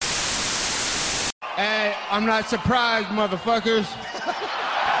Hey, I'm not surprised, motherfuckers.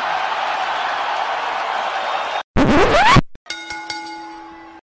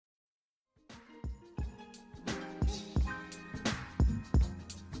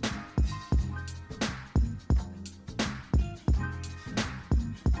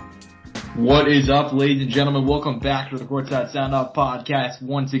 What is up, ladies and gentlemen? Welcome back to the Courtside Sound Off podcast.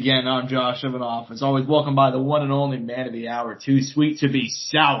 Once again, I'm Josh Ivanoff. As always, welcome by the one and only man of the hour, too sweet to be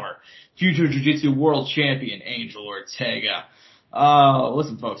sour, future Jiu-Jitsu world champion, Angel Ortega.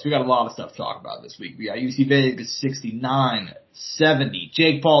 Listen, folks, we got a lot of stuff to talk about this week. We got UC Vegas 69-70.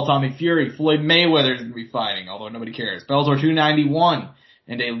 Jake Paul, Tommy Fury, Floyd Mayweather is going to be fighting, although nobody cares. Bellator 291,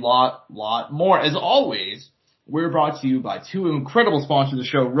 and a lot more. As always, we're brought to you by two incredible sponsors of the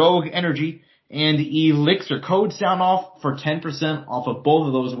show, Rogue Energy and Elixir. Code SOUNDOFF for 10% off of both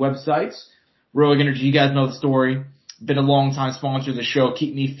of those websites. Rogue Energy, you guys know the story. Been a long time sponsor of the show.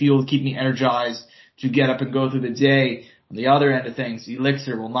 Keep me fueled, keep me energized to get up and go through the day. On the other end of things,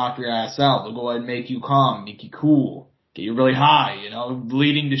 Elixir will knock your ass out. They'll go ahead and make you calm, make you cool, get you really high, you know.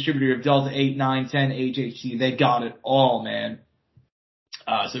 Leading distributor of Delta 8, 9, 10, HHC. They got it all, man.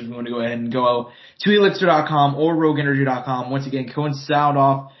 So if you want to go ahead and go to elixir.com or rogueenergy.com, once again, code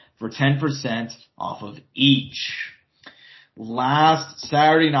SOUNDOFF for 10% off of each. Last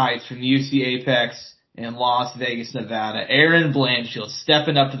Saturday night from UC Apex in Las Vegas, Nevada, Erin Blanchfield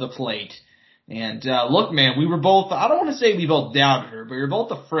stepping up to the plate. And look, man, we were both, I don't want to say we both doubted her, but we were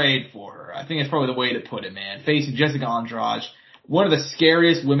both afraid for her. I think that's probably the way to put it, man. Facing Jessica Andrade, one of the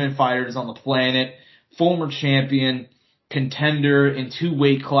scariest women fighters on the planet, former champion, contender in two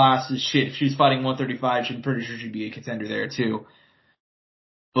weight classes. Shit, if she was fighting 135, I'm pretty sure she'd be a contender there too.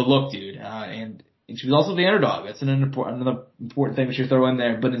 But look, dude, and she was also the underdog. That's another important thing we should throw in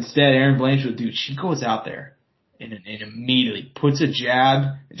there. But instead, Erin Blanchfield, dude, she goes out there and immediately puts a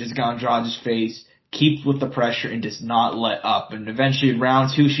jab in Jessica Andrade's face, keeps with the pressure, and does not let up. And eventually,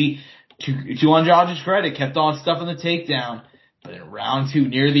 round two, to Andrade's credit, kept on stuffing the takedown. But in round two,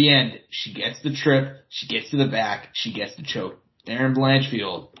 near the end, she gets the trip, she gets to the back, she gets the choke. Erin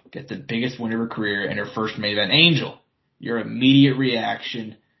Blanchfield gets the biggest win of her career in her first main event. Angel, your immediate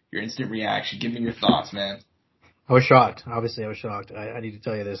reaction, your instant reaction. Give me your thoughts, man. I was shocked. Obviously, I was shocked. I need to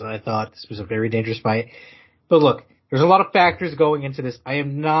tell you this. I thought this was a very dangerous fight. But look, there's a lot of factors going into this. I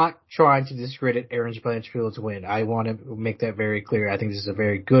am not trying to discredit Erin Blanchfield's win. I want to make that very clear. I think this is a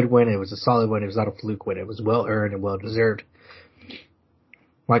very good win. It was a solid win. It was not a fluke win. It was well earned and well deserved.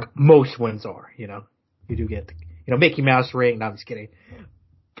 Like most wins are, you know. You do get, Mickey Mouse ring. No, I'm just kidding.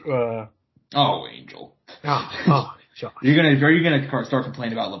 Angel. Oh, Josh. Are you gonna start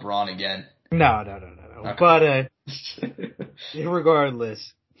complaining about LeBron again? No. Okay. But,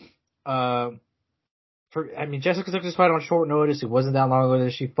 regardless, Jessica took this fight on short notice. It wasn't that long ago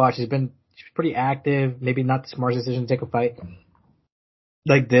that she fought. She was pretty active. Maybe not the smartest decision to take a fight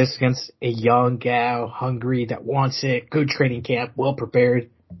like this against a young gal, hungry, that wants it, good training camp, well prepared.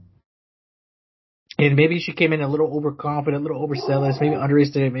 And maybe she came in a little overconfident, a little overzealous, maybe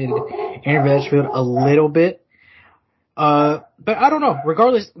underestimated Erin Blanchfield a little bit. But I don't know.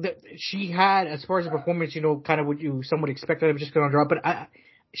 Regardless, she had, as far as the performance, kind of what you somewhat expected of just going to drop. But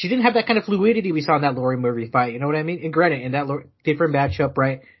she didn't have that kind of fluidity we saw in that Laurie Murphy fight. You know what I mean? And granted, in that different matchup,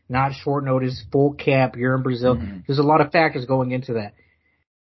 right? Not short notice, full camp, you're in Brazil. Mm-hmm. There's a lot of factors going into that.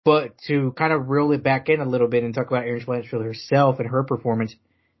 But to kind of reel it back in a little bit and talk about Erin Blanchfield herself and her performance,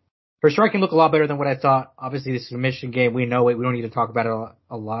 her striking looked a lot better than what I thought. Obviously, this is a submission game. We know it. We don't need to talk about it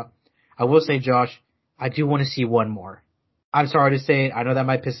a lot. I will say, Josh, I do want to see one more. I'm sorry to say it. I know that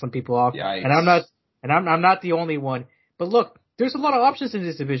might piss some people off. Yikes. And I'm not the only one. But look, there's a lot of options in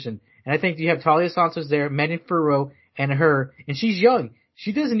this division. And I think you have Talia Santos there, Manon Fiorot, and her. And she's young.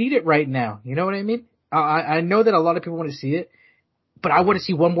 She doesn't need it right now. You know what I mean? I know that a lot of people want to see it. But I want to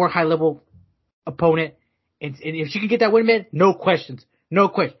see one more high-level opponent. And if she can get that win, man, no questions. No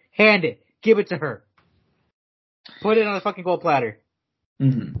question. Hand it. Give it to her. Put it on a fucking gold platter.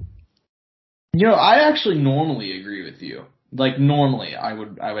 Mm-hmm. I actually normally agree with you. Like, normally, I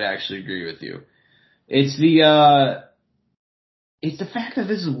would actually agree with you. It's the fact that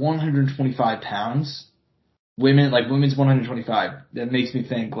this is 125 pounds. Women's 125. That makes me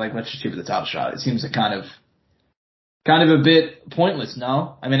think, let's just shoot for the top shot. It seems like kind of a bit pointless,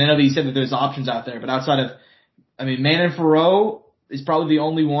 no? I mean, I know that you said that there's options out there, but outside of, Manon Fiorot is probably the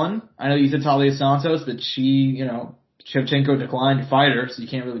only one. I know you said Talia Santos, but she, Shevchenko declined to fight her, so you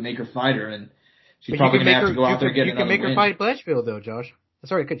can't really make her fight her, and she's probably going to have to go out there and get another win. You can make her fight Blanchfield, though, Josh. I'm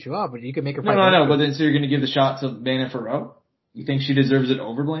sorry to cut you off, but you can make her fight No, but then so you're going to give the shot to Manon Fiorot? You think she deserves it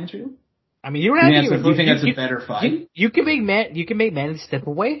over Blanchfield? I mean, you don't have to give it. Do you think that's a better fight? You can make Manny step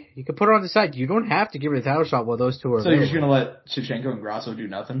away. You can put her on the side. You don't have to give her the title shot while those two are. So you're just gonna let Shevchenko and Grasso do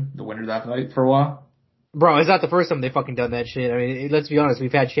nothing, the winner of that fight, for a while? Bro, it's not the first time they fucking done that shit. I mean, let's be honest.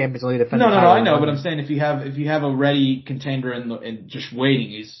 We've had champions only defend. No, I know, but I'm saying if you have a ready contender and just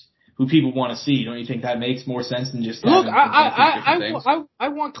waiting is who people want to see, don't you think that makes more sense than just look? I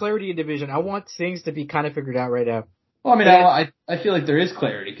want clarity in division. I want things to be kind of figured out right now. Well, I mean, I feel like there is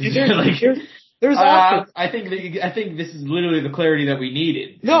clarity because there's I think this is literally the clarity that we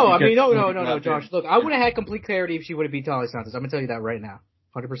needed. No, Josh. Look, I would have had complete clarity if she would have beat Talia Santos. I'm gonna tell you that right now,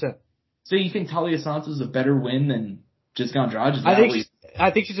 100%. So you think Talia Santos is a better win than Jessica Andrade? I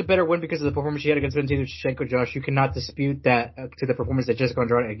think she's a better win because of the performance she had against Valentina Shevchenko. Josh, you cannot dispute that to the performance that Jessica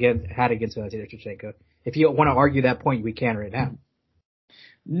Andrade had against Valentina Shevchenko. If you want to argue that point, we can right now.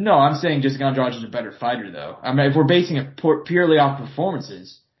 No, I'm saying Jessica Andrade is a better fighter, though. I mean, if we're basing it purely off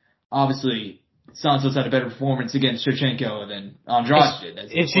performances, obviously Santos had a better performance against Shevchenko than Andrade did.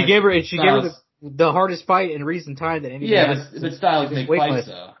 And she gave her the hardest fight in recent time that anybody. Yeah, but styles make fights,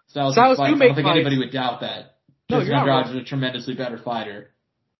 though. Styles do make fights. I don't think anybody would doubt that. Jessica Andrade is a tremendously better fighter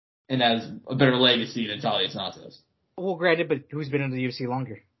and has a better legacy than Talia Santos. Well, granted, but who's been in the UFC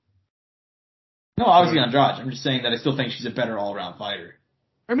longer? No, obviously Andrade. I'm just saying that I still think she's a better all-around fighter.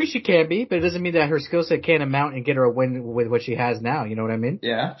 I mean, she can be, but it doesn't mean that her skill set can't amount and get her a win with what she has now. You know what I mean?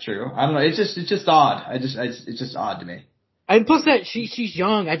 Yeah, true. I don't know. It's just odd. It's just odd to me. And plus that she's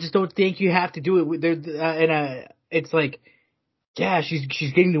young. I just don't think you have to do it with it's like, yeah, she's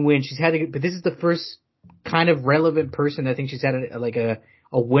getting the win. She's had but this is the first kind of relevant person I think she's had a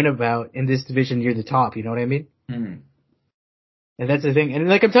win about in this division near the top. You know what I mean? Mm-hmm. And that's the thing. And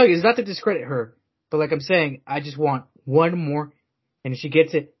like I'm telling you, it's not to discredit her, but like I'm saying, I just want one more. And if she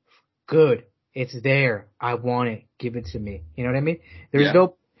gets it, good. It's there. I want it. Give it to me. You know what I mean? There's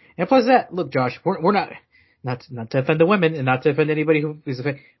no, and plus that, look, Josh, we're not to offend the women and not to offend anybody who is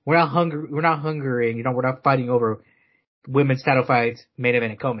offended. We're not hungering, you know, we're not fighting over women's title fights, main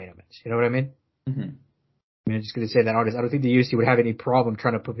event and co-main events. You know what I mean? Mm-hmm. I mean, I'm just going to say that, artist. I don't think the UFC would have any problem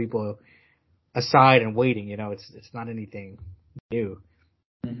trying to put people aside and waiting. You know, it's not anything new.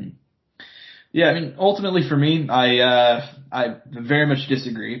 Mm-hmm. Yeah, I mean, ultimately for me, I very much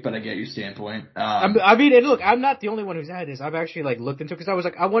disagree, but I get your standpoint. I mean, and look, I'm not the only one who's had this. I've actually looked into it because I was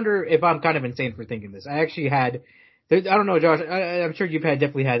like, I wonder if I'm kind of insane for thinking this. I actually had, I don't know, Josh. I'm sure you've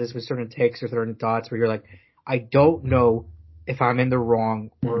definitely had this with certain takes or certain thoughts where you're like, I don't know if I'm in the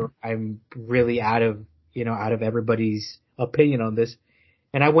wrong or I'm really out of everybody's opinion on this.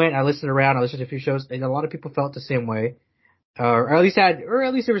 And I listened to a few shows, and a lot of people felt the same way. Or at least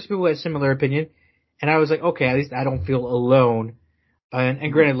there was people who had similar opinion, and I was like, okay, at least I don't feel alone.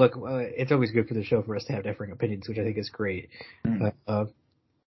 And granted, look, it's always good for the show for us to have differing opinions, which I think is great. But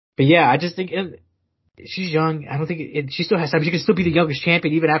yeah, I just think she's young. I don't think she still has time. She can still be the youngest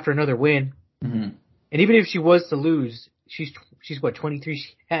champion even after another win. Mm-hmm. And even if she was to lose, she's what, 23?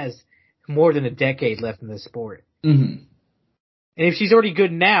 She has more than a decade left in this sport. Mm-hmm. And if she's already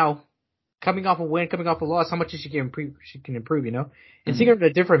good now, coming off a win, coming off a loss, how much she can improve, you know? And seeing her in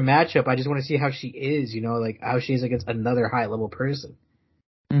a different matchup, I just want to see how she is, you know, like how she is against another high level person.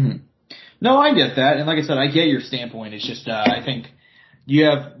 Mm-hmm. No, I get that. And like I said, I get your standpoint. It's just, I think you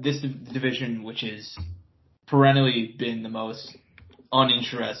have this division, which has perennially been the most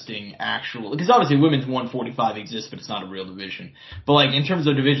uninteresting because obviously women's 145 exists, but it's not a real division. But like in terms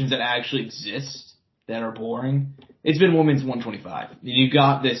of divisions that actually exist that are boring, it's been women's 125. And you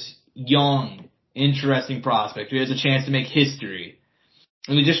got this young, interesting prospect who has a chance to make history.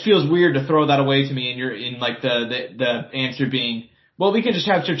 And it just feels weird to throw that away to me, and you're in like the answer being, well, we can just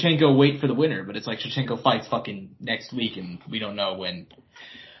have Shevchenko wait for the winner, but it's like Shevchenko fights fucking next week, and we don't know when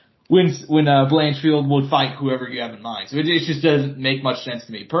Blanchfield would fight whoever you have in mind. So it just doesn't make much sense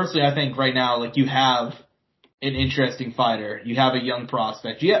to me. Personally, I think right now, like, you have an interesting fighter, you have a young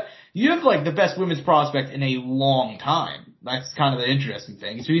prospect, you have like the best women's prospect in a long time. That's kind of the interesting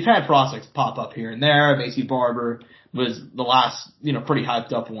thing. So we've had prospects pop up here and there. Macy Barber was the last, pretty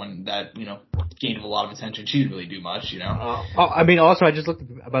hyped up one that, gained a lot of attention. She didn't really do much, I mean, also, I just looked,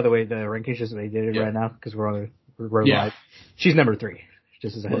 by the way, the rankings just they did it right now because we're live. She's number 3,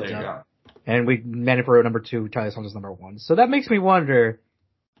 just as a heads up. And Manafort number 2, Talia Santos number 1. So that makes me wonder,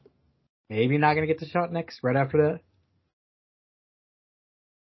 maybe not going to get the shot next, right after that?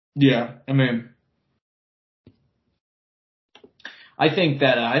 Yeah, I mean, I think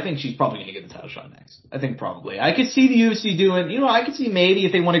she's probably going to get the title shot next. I think probably. I could see the UFC doing, I could see maybe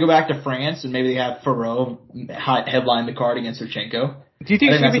if they want to go back to France and maybe they have Ferro headline the card against Shevchenko. Do you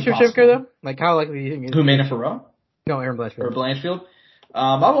think she's going to be Shevchenko though? Like how likely do you think? Who, Mana Ferro? No, Erin Blanchfield. Or Blanchfield?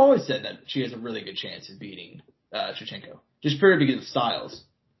 I've always said that she has a really good chance of beating Shevchenko, just purely because of styles.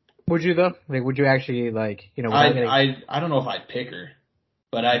 Would you though? Like, would you actually I don't know if I'd pick her,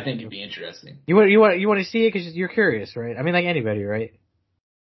 but I think it'd be interesting. You want to see it because you're curious, right? I mean, like anybody, right?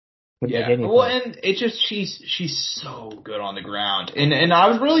 Yeah. Well, and it's just she's so good on the ground, and I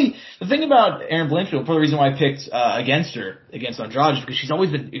was really the thing about Erin Blanchfield. For the reason why I picked against Andrade is because she's always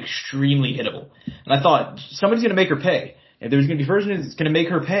been extremely hittable, and I thought somebody's going to make her pay. If there's going to be a person that's going to make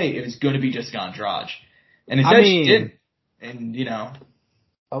her pay, it was going to be Jessica Andrade, and instead she did, and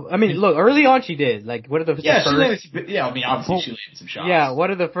I mean, look, early on she did. Like, what are the first? I mean, obviously she landed some shots. Yeah,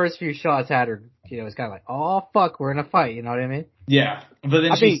 what are the first few shots had her? It's kind of like, oh fuck, we're in a fight. You know what I mean? Yeah, but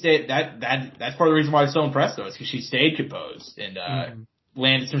then she stayed. That's part of the reason why I was so impressed though, is because she stayed composed and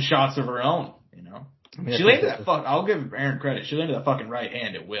landed some shots of her own. I mean, she landed that I'll give Erin credit. She landed that fucking right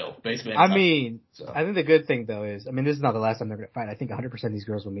hand at will, basically. I think the good thing though is, this is not the last time they're gonna fight. I think 100% of these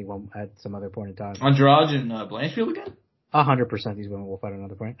girls will meet one at some other point in time. Andrade and Blanchfield again. 100% these women will fight at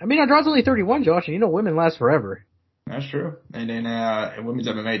another point. I mean, Andrade's only 31, Josh, and women last forever. That's true. And in women's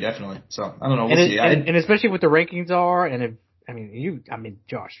MMA, definitely. So, I don't know. We'll see. And especially what the rankings are, and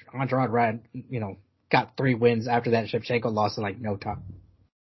Josh, Andrade got 3 wins after that. Shevchenko lost in like no time.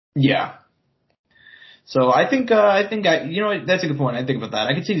 Yeah. So I think that's a good point. I think about that.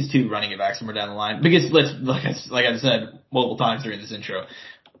 I could see these two running it back somewhere down the line because like I said multiple times during this intro,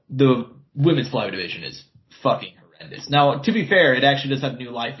 the women's flyweight division is fucking horrendous. Now, to be fair, it actually does have new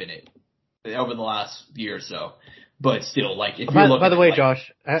life in it over the last year or so. But still, like, if you're looking by the way,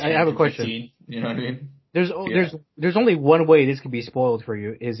 Josh, I have a question. 15, you know what I mean? There's only one way this could be spoiled for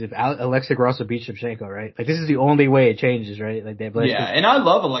you is if Alexa Grasso beats Shevchenko, right? Like, this is the only way it changes, right? Like, and I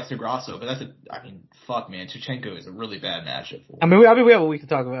love Alexa Grasso, but fuck, man, Shevchenko is a really bad matchup for her. I mean, we have a week to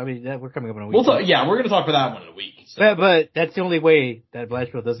talk about. We're coming up in a week. We're going to talk about that one in a week. So. But that's the only way that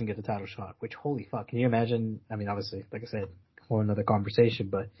Blanchfield doesn't get the title shot, which, holy fuck, can you imagine? I mean, obviously, like I said, whole another conversation,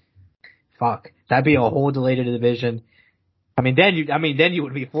 but fuck, that'd be a whole delay to the division. Then you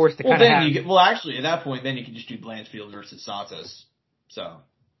would be forced to actually, at that point, then you can just do Blanchfield versus Santos. So.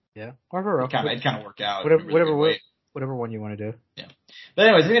 Yeah. Or it kind of worked out. Whatever one you want to do. Yeah. But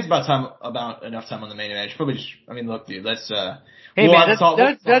anyways, I think it's about enough time on the main event. Probably look, dude, let's, hey man,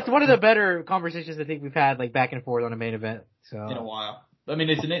 that's one of the better conversations I think we've had, like, back and forth on a main event. So. In a while. I mean,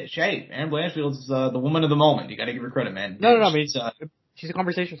 Erin Blanchfield's the woman of the moment. You gotta give her credit, man. No, I mean, she's a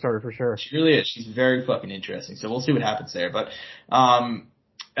conversation starter for sure. She really is. She's very fucking interesting. So we'll see what happens there. But time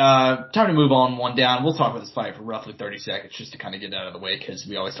to move on one down. We'll talk about this fight for roughly 30 seconds just to kind of get out of the way because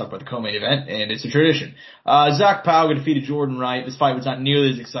we always talk about the co-main event and it's a tradition. Zach Pauga defeated Jordan Wright. This fight was not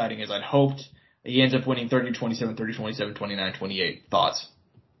nearly as exciting as I'd hoped. He ends up winning 30-27, 30-27, 29-28. Thoughts?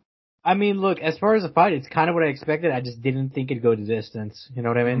 I mean, look, as far as the fight, it's kind of what I expected. I just didn't think it'd go to distance. You know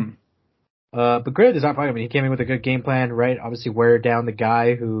what I mean? Mm-hmm. But credit to Zach Pauga. I mean, he came in with a good game plan, right? Obviously, wear down the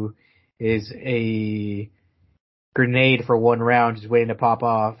guy who is a grenade for one round, just waiting to pop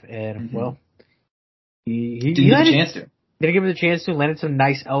off. And, well, he didn't give him the chance to, landed some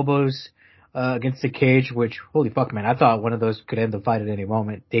nice elbows against the cage, which, holy fuck, man, I thought one of those could end the fight at any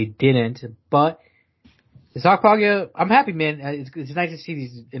moment. They didn't, but Zach Pauga, I'm happy, man. It's nice to see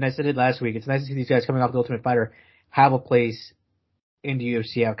these, and I said it last week, it's nice to see these guys coming off the Ultimate Fighter have a place in the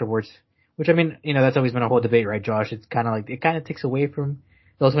UFC afterwards. Which, I mean, that's always been a whole debate, right, Josh? It's kind of like, it kind of takes away from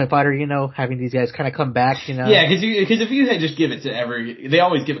the Ultimate Fighter, having these guys kind of come back, Yeah, because if you just give it to they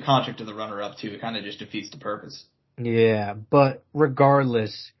always give a contract to the runner-up, too. It kind of just defeats the purpose. Yeah, but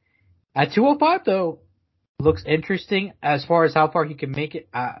regardless, at 205, though, looks interesting as far as how far he can make it.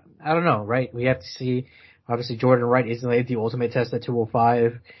 I don't know, right? We have to see. Obviously, Jordan Wright isn't laid the ultimate test at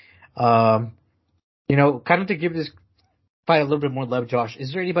 205. Kind of to give this fight a little bit more love, Josh.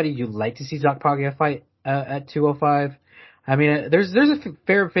 Is there anybody you'd like to see Zach Pauga fight at 205? I mean, there's a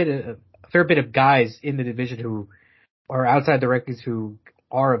fair bit of guys in the division who are outside the rankings who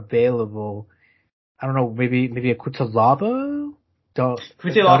are available. I don't know, maybe a Cutelaba?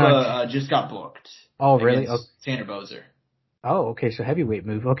 Cutelaba just got booked. Oh, really? Tanner Boser. Oh, okay, so heavyweight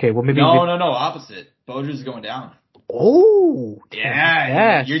move. Okay, well maybe. No, opposite. Boser's going down. Oh,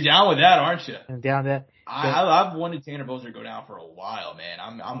 yeah, you're down with that, aren't you? I'm down with that. I've wanted Tanner Boser to go down for a while, man.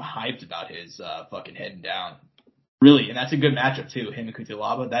 I'm hyped about his fucking heading down. Really, and that's a good matchup too. Him and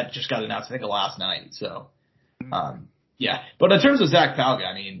Cutelaba. That just got announced, I think, last night. So, yeah. But in terms of Zach Pauga,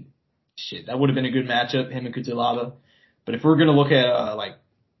 I mean, shit, that would have been a good matchup, him and Cutelaba. But if we're gonna look at like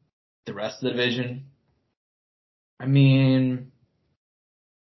the rest of the division, I mean,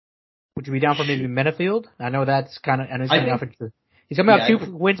 would you be down for maybe Menifield? I know that's kind of. He's coming off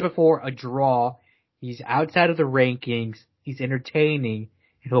 2 wins before a draw. He's outside of the rankings. he's entertaining,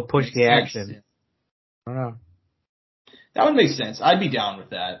 and he'll push Makes the sense. action. I don't know. That would make sense. I'd be down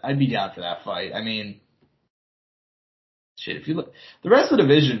with that. I'd be down for that fight. I mean, shit, if you look, the rest of the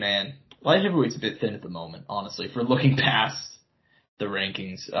division, man, light heavyweight's a bit thin at the moment, honestly, for looking past the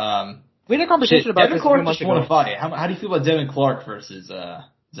rankings. We had a conversation about Devin this a Clark few months just won ago. a fight. How do you feel about Devin Clark versus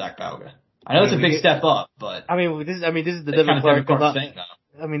Zach Bauga? I know it's a big step up, but I mean, this is the it's Devin kind of Devin Clark Clark thing, though.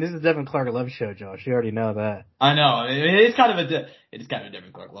 I mean, this is Devin Clark love show, Josh. You already know that. I know. It's kind of a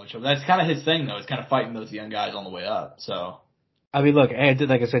Devin Clark love show. That's kind of his thing, though. It's kind of fighting those young guys on the way up. So. I mean, look,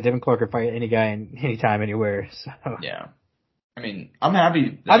 like I said, Devin Clark could fight any guy anytime, anywhere. So. Yeah. I mean, I'm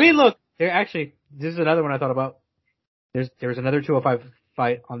happy. I mean, look, this is another one I thought about. There's another 205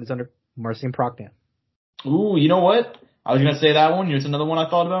 fight on this under Marcin Prokhnov. Ooh, you know what? I was gonna say that one. Here's another one I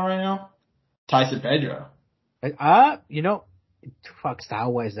thought about right now. Tyson Pedro. You know, fuck,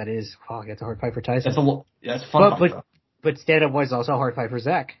 style-wise, that is, fuck, that's a hard fight for Tyson. That's a fun fight, bro. But stand-up-wise, also a hard fight for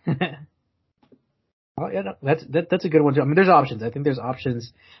Zach. Oh, yeah, no, that's a good one too. I mean, there's options. I think there's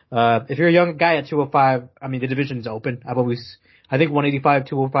options. If you're a young guy at 205, I mean, the division's open. I think 185,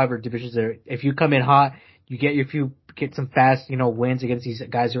 205 are divisions there. If you come in hot, you get some fast, wins against these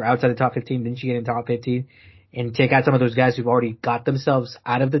guys who are outside the top 15, then you get in top 15 and take out some of those guys who've already got themselves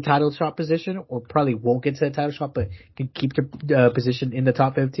out of the title shot position or probably won't get to that title shot, but can keep their position in the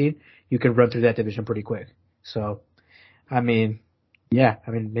top 15. You can run through that division pretty quick. So, I mean, yeah,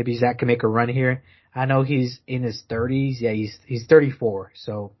 maybe Zach can make a run here. I know he's in his 30s. Yeah, he's 34,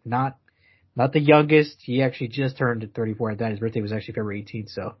 so not the youngest. He actually just turned 34 at that. His birthday was actually February 18th,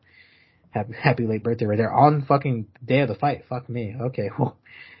 so happy late birthday right there on fucking day of the fight. Fuck me. Okay, well,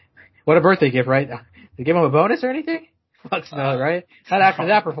 what a birthday gift, right? They give him a bonus or anything? Fuck no, right? Not after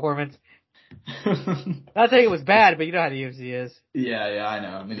that performance. Not saying it was bad, but you know how the UFC is. Yeah, I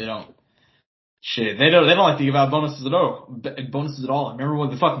know. I mean, they don't like to give out bonuses at all. Remember when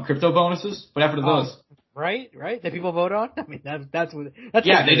the fucking crypto bonuses? What happened to those? Right? That people vote on? I mean, that's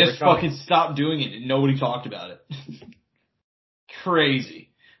yeah, they just fucking stopped doing it and nobody talked about it.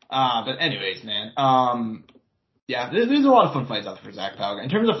 Crazy. But anyways, man. Yeah, there's a lot of fun fights out there for Zach Bauga. In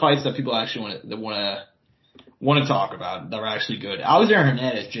terms of fights that people actually want to talk about that are actually good, Alexander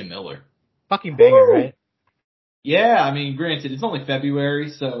Hernandez, Jim Miller. Fucking banger, right? Yeah, I mean, granted, it's only February,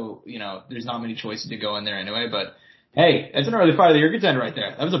 so, there's not many choices to go in there anyway, but hey, that's an early fight of the year contender right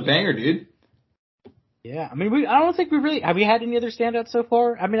there. That was a banger, dude. Yeah, I mean, I don't think have we had any other standouts so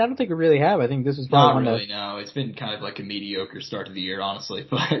far? I mean, I don't think we really have. I think this is probably not really, no. It's been kind of like a mediocre start to the year, honestly,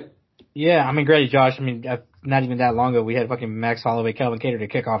 but. Yeah, I mean, great, Josh. I mean, not even that long ago, we had fucking Max Holloway, Calvin Kattar to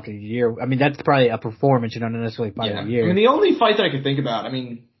kick off the year. I mean, that's probably a performance, not necessarily fight of the year. I mean, the only fight that I could think about,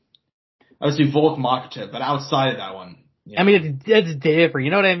 obviously Volk Makhachev, but outside of that one. I mean, it's different.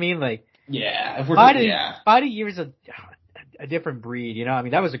 You know what I mean? Like, yeah, fight of year is a different breed. I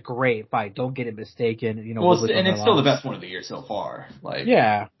mean, that was a great fight. Don't get it mistaken. Well, and it's still the best one of the year so far. Like,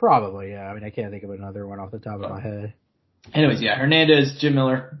 yeah, probably. Yeah, I mean, I can't think of another one off the top of my head. Anyways, yeah, Hernandez, Jim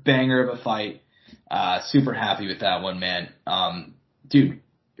Miller, banger of a fight. Super happy with that one, man. Dude,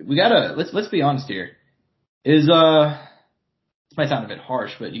 we gotta let's be honest here. This might sound a bit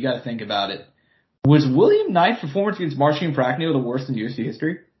harsh, but you gotta think about it. Was William Knight's performance against Marcin Prokhnov the worst in UFC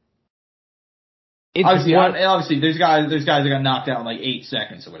history? Obviously, there's guys that got knocked out in like 8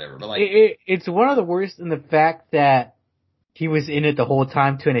 seconds or whatever, but like it's one of the worst in the fact that he was in it the whole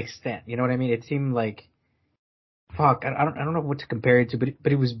time to an extent. You know what I mean? It seemed like. Fuck, I don't know what to compare it to,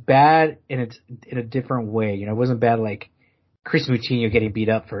 but it was bad in a different way. It wasn't bad like Chris Moutinho getting beat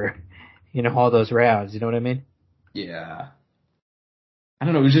up for, all those rounds. You know what I mean? Yeah. I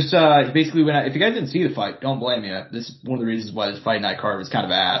don't know. It was just basically if you guys didn't see the fight, don't blame me. This is one of the reasons why this fight night card was kind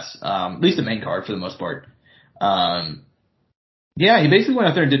of ass. At least the main card for the most part. Yeah, he basically went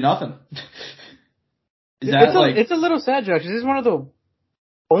out there and did nothing. It's a little sad, Josh. This is one of the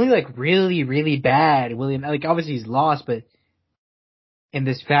only like really, really bad William, like obviously he's lost, but in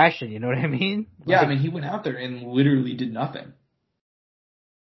this fashion, you know what I mean? Yeah, I mean, he went out there and literally did nothing.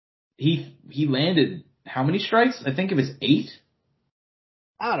 He landed how many strikes? I think it was 8.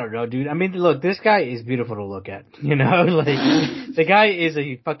 I don't know, dude. I mean, look, this guy is beautiful to look at. Like the guy is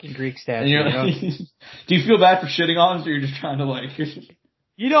a fucking Greek statue. Do you feel bad for shitting on him, or you're just trying to like?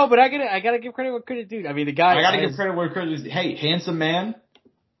 But I gotta give credit where credit due. I mean, the guy. I gotta give credit where credit is. Hey, handsome man.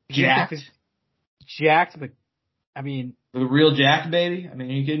 Jacked, but I mean, the real Jack, baby. I mean,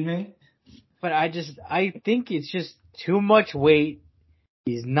 are you kidding me? But I think it's just too much weight.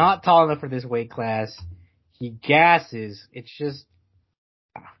 He's not tall enough for this weight class. He gasses. It's just,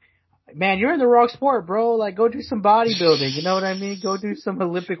 man, you're in the wrong sport, bro. Like, go do some bodybuilding. You know what I mean? Go do some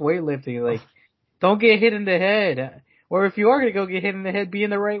Olympic weightlifting. Like, don't get hit in the head. Or if you are going to go get hit in the head, be in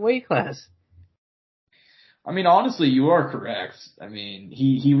the right weight class. I mean, honestly, you are correct. I mean,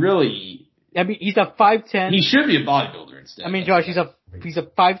 he really. I mean, he's a 5'10". He should be a bodybuilder instead. I mean, Josh, he's a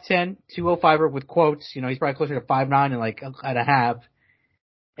 5'10", 205er with quotes. You know, he's probably closer to 5'9" and like and a half.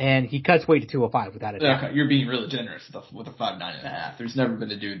 And he cuts weight to 205 without a doubt. Okay, you're being really generous with a 5'9.5". There's never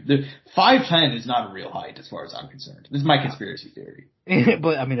been a dude. 5'10" is not a real height as far as I'm concerned. This is my conspiracy theory.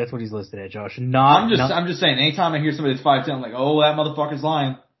 But I mean, that's what he's listed at, Josh. I'm just saying. Anytime I hear somebody that's 5'10", I'm like, oh, that motherfucker's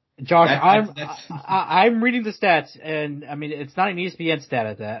lying. Josh, I'm reading the stats, and I mean, it's not an ESPN stat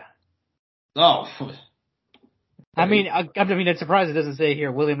at that. Oh. I mean, it's surprised it doesn't say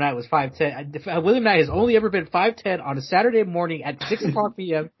here William Knight was 5'10". William Knight has only ever been 5'10" on a Saturday morning at 6:00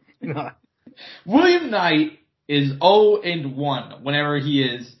 p.m. William Knight is 0-1 whenever he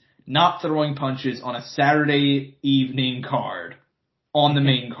is not throwing punches on a Saturday evening card on the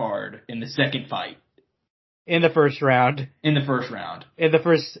main card in the second fight. In the first round. In the first round. In the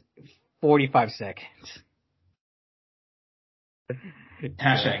first 45 seconds.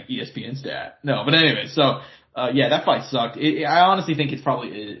 Hashtag ESPN stat. No, but anyway, so, yeah, that fight sucked. I honestly think it's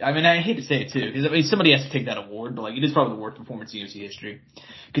probably, I mean, I hate to say it too, because I mean, somebody has to take that award, but like, it is probably the worst performance in UFC history.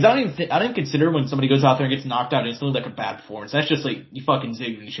 Because I don't even consider when somebody goes out there and gets knocked out instantly like a bad performance. That's just like, you fucking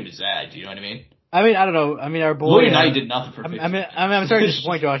zigged when you should have zagged, you know what I mean? I mean, I don't know. I mean, our boy. William Knight did nothing for 50 I'm sorry to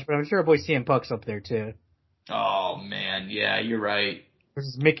disappoint Josh, but I'm sure our boy CM Punk's up there too. Oh man, yeah, you're right.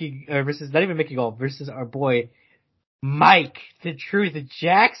 Versus not even Mickey Gall, versus our boy Mike the Truth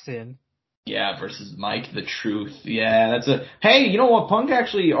Jackson. Yeah, versus Mike the Truth. Yeah, hey, you know what? Punk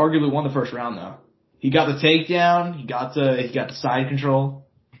actually arguably won the first round though. He got the takedown, he got the side control.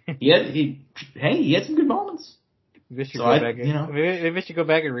 He had some good moments. Maybe we should go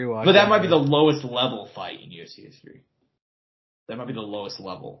back and rewatch. But that might be the lowest level fight in UFC history. That might be the lowest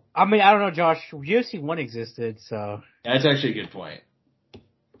level. I mean, I don't know, Josh. UFC 1 existed, so. That's actually a good point.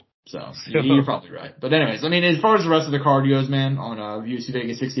 So, you're probably right. But anyways, I mean, as far as the rest of the card goes, man, on UFC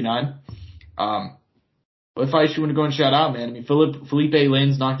Vegas 69, what fights you want to go and shout out, man? I mean, Felipe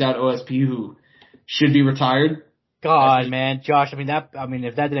Lins knocked out OSP, who should be retired. God, man, Josh, if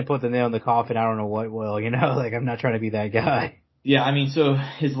that didn't put the nail in the coffin, I don't know what will, you know? Like, I'm not trying to be that guy. Yeah, I mean, so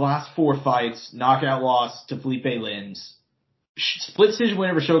his last 4 fights, knockout loss to Felipe Lins, split decision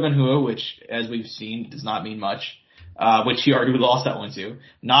win over Shogun Rua, which, as we've seen, does not mean much, which he already lost that one to.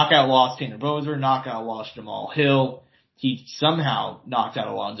 Knockout loss Tanner Boser, knockout loss Jamal Hill. He somehow knocked out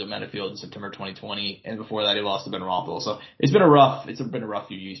Alonzo Menifield in September 2020, and before that he lost to Ben Rothwell. So it's been a rough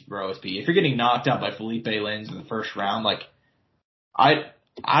few years for OSP. If you're getting knocked out by Felipe Lins in the first round, like, I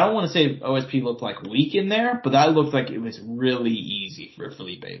don't want to say OSP looked like weak in there, but that looked like it was really easy for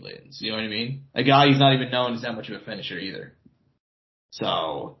Felipe Lins. You know what I mean? A guy who's not even known as that much of a finisher either.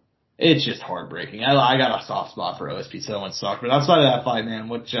 So, it's just heartbreaking. I got a soft spot for OSP, so that one sucked. But outside of that fight, man,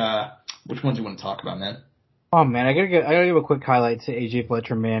 which ones do you want to talk about, man? Oh man, I gotta give a quick highlight to AJ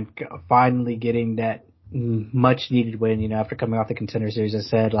Fletcher, man. Finally getting that much needed win, you know, after coming off the Contender Series. I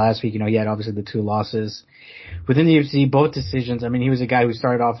said last week, you know, he had obviously the 2 losses within the UFC, both decisions. I mean, he was a guy who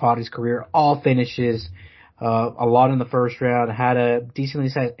started off hot his career, all finishes, a lot in the first round, had a decently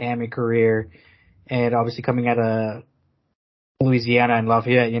sized AMI career, and obviously coming out of Louisiana and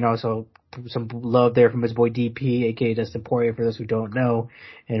Lafayette, you know, so some love there from his boy DP, aka Dustin Poirier, for those who don't know,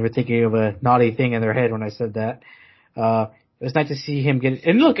 and we're thinking of a naughty thing in their head when I said that. It was nice to see him get,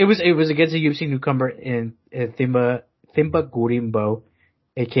 and look, it was against a UFC newcomer in Thimba Gorimbo,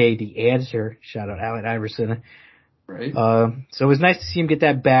 aka The Answer. Shout out Allen Iverson. Right. So it was nice to see him get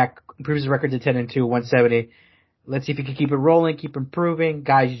that back, improve his record to 10-2, 170. Let's see if he can keep it rolling, keep improving.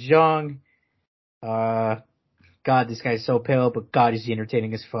 Guy's young. God, this guy's so pale, but God, is he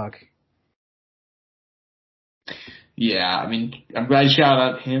entertaining as fuck. Yeah, I mean, I'm glad you shouted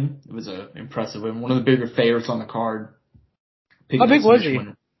out him. It was an impressive win. One of the bigger favorites on the card. How big was he?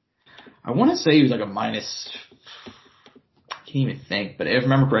 I want to say he was like a minus, I can't even think, but if I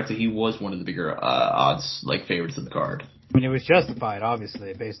remember correctly, he was one of the bigger odds, like, favorites of the card. I mean, it was justified,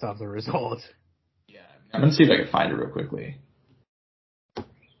 obviously, based off the results. Yeah, I'm going to see if I can find it real quickly.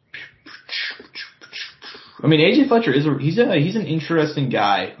 I mean, AJ Fletcher he's an interesting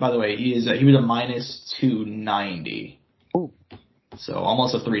guy. By the way, he was a minus 290. Ooh. So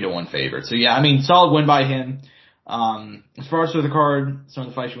almost a 3-1 favorite. So yeah, I mean, solid win by him. As far as for the card, some of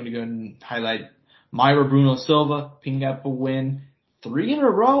the fights you want to go and highlight. Mayra Bruno Silva picking up a win. 3 in a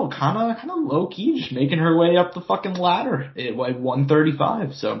row, kinda low key, just making her way up the fucking ladder at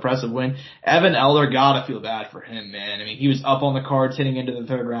 135. So impressive win. Evan Elder, gotta feel bad for him, man. I mean, he was up on the cards heading into the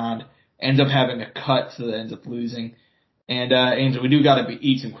 3rd round. Ends up having a cut, so that ends up losing. And Angel, we do gotta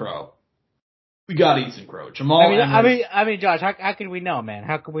eat some crow. We got to eat some crow. Jamal Emmers. I mean, Josh, how can we know, man?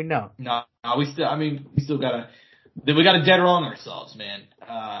 How can we know? No, we still gotta dead wrong ourselves, man.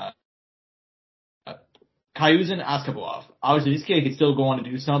 Kayuzin Askabov. Obviously, this kid could still go on to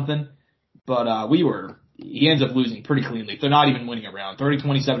do something, but he ends up losing pretty cleanly. They're not even winning a round.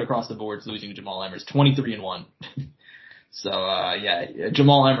 30-27 across the boards, losing to Jamal Emmers. 23-1. So,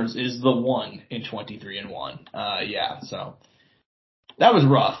 Jamal Emmers is the one in 23-1. So that was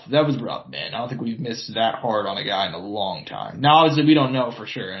rough. Man. I don't think we've missed that hard on a guy in a long time. Now, obviously, we don't know for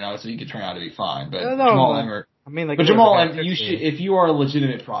sure, and obviously he could turn out to be fine, but Jamal Emmers. Jamal Emmers, if you are a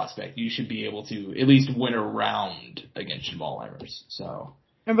legitimate prospect, you should be able to at least win a round against Jamal Emmers. So.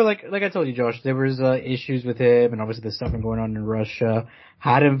 Remember, like I told you, Josh, there was issues with him, and obviously the stuff going on in Russia.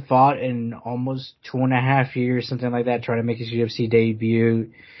 Hadn't fought in almost 2.5 years, something like that, trying to make his UFC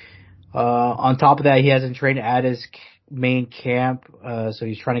debut. On top of that, he hasn't trained at his main camp, so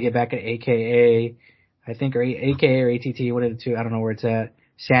he's trying to get back at AKA, I think, or AKA or ATT, one of the two. I don't know where it's at.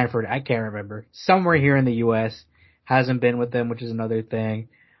 Sanford, I can't remember. Somewhere here in the U.S. Hasn't been with them, which is another thing.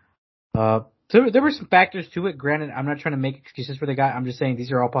 So there were some factors to it. Granted, I'm not trying to make excuses for the guy. I'm just saying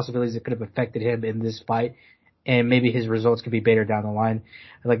these are all possibilities that could have affected him in this fight, and maybe his results could be better down the line.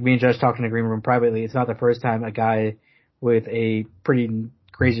 Like me and Josh talking in the green room privately, it's not the first time a guy with a pretty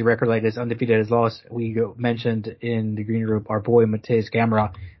crazy record like this, undefeated, has lost. We mentioned in the green room, our boy Mateusz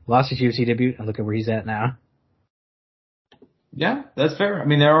Gamrot lost his UFC debut, and look at where he's at now. Yeah, that's fair. I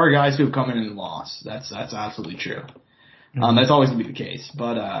mean, there are guys who have come in and lost. That's absolutely true. That's always gonna be the case,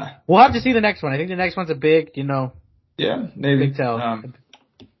 but we'll have to see the next one. I think the next one's a big, yeah, maybe. Big tell.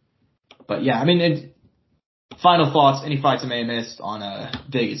 But yeah, I mean, final thoughts. Any fights I may have missed on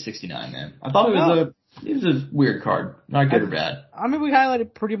Vegas 69, man? I thought it was a weird card, not good or bad. I mean, we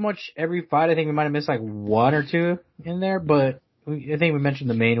highlighted pretty much every fight. I think we might have missed like one or two in there, but I think we mentioned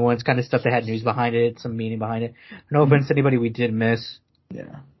the main ones, kind of stuff that had news behind it, some meaning behind it. No offense to anybody we did miss.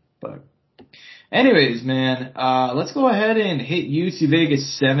 Yeah, but. Anyways, man, let's go ahead and hit UFC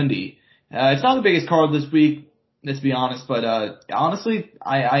Vegas 70. It's not the biggest card this week, let's be honest, but honestly,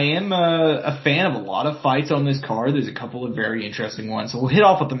 I am a fan of a lot of fights on this card. There's a couple of very interesting ones. So we'll hit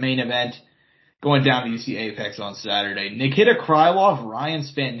off with the main event going down to UFC Apex on Saturday. Nikita Krylov, Ryan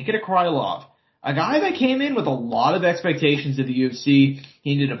Spann. Nikita Krylov, a guy that came in with a lot of expectations of the UFC.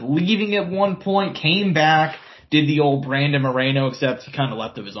 He ended up leaving at one point, came back, did the old Brandon Moreno, except he kind of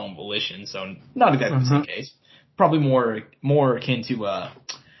left of his own volition, so not exactly the same case. Probably more akin to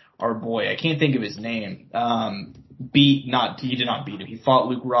our boy. I can't think of his name. He did not beat him. He fought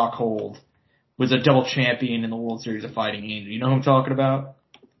Luke Rockhold, was a double champion in the World Series of Fighting. You know who I'm talking about?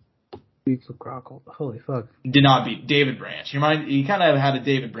 Luke Rockhold. Holy fuck. Did not beat David Branch. He kind of had a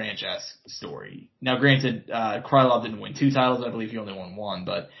David Branch-esque story. Now, granted, Krylov didn't win 2 titles. I believe he only won 1,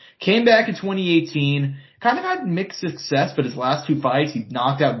 but came back in 2018. Kind of had mixed success, but his last 2 fights, he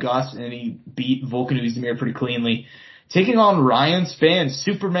knocked out Gus and he beat Volkan Oezdemir pretty cleanly. Taking on Ryan Spann,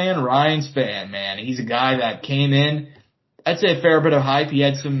 Superman Ryan Spann, man. He's a guy that came in, I'd say a fair bit of hype. He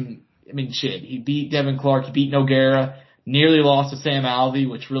had he beat Devin Clark, he beat Nogueira, nearly lost to Sam Alvey,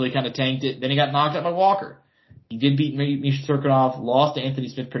 which really kind of tanked it. Then he got knocked out by Walker. He did beat Misha Cirkunov, lost to Anthony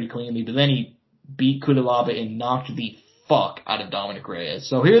Smith pretty cleanly, but then he beat Kudalaba and knocked the fuck out of Dominic Reyes.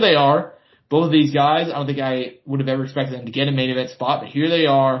 So here they are. Both of these guys, I don't think I would have ever expected them to get a main event spot, but here they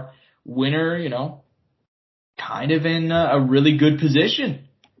are, winner, kind of in a really good position,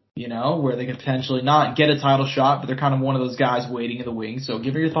 where they could potentially not get a title shot, but they're kind of one of those guys waiting in the wings. So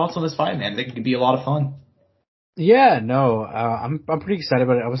give me your thoughts on this fight, man. I think it could be a lot of fun. Yeah, no, I'm pretty excited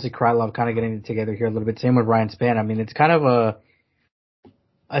about it. Obviously, Krylov kind of getting it together here a little bit. Same with Ryan Spann. I mean, it's kind of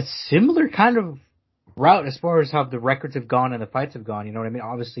a similar kind of route as far as how the records have gone and the fights have gone. You know what I mean?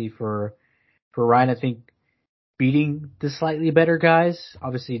 Obviously, for Ryan, I think beating the slightly better guys.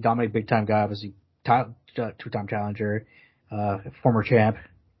 Obviously, Dominic, big time guy. Obviously, 2-time challenger, former champ.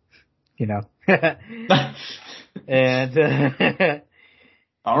 And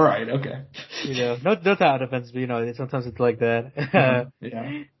all right, okay. No title defense, but sometimes it's like that.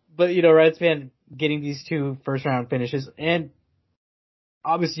 Yeah. But Ryan Spann getting these 2 first round finishes, and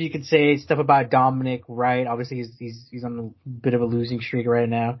obviously you could say stuff about Dominic, right? Obviously he's on a bit of a losing streak right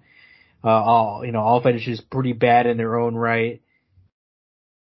now. All finishes pretty bad in their own right.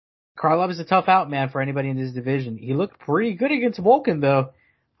 Krylov is a tough out, man, for anybody in this division. He looked pretty good against Volkan, though.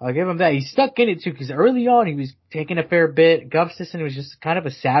 I'll give him that. He stuck in it, too, because early on he was taking a fair bit. Gustafsson was just kind of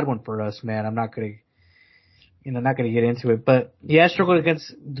a sad one for us, man. I'm not gonna get into it. But he has struggled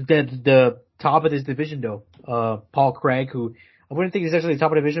against the top of this division, though. Paul Craig, who I wouldn't think he's actually the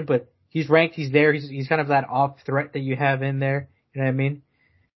top of the division, but he's ranked, he's there. He's kind of that off threat that you have in there. You know what I mean?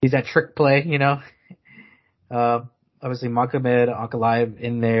 He's that trick play, Obviously Magomed Ankalaev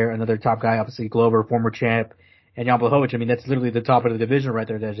in there, another top guy, obviously Glover, former champ, and Jan Blachowicz. I mean, that's literally the top of the division right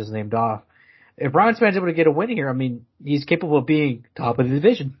there that's just named off. If Ryan Span's able to get a win here, I mean, he's capable of being top of the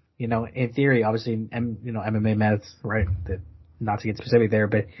division, in theory, obviously, MMA maths, right? Not to get specific there,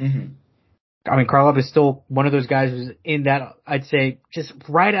 but I mean, Krylov is still one of those guys who's in that, I'd say, just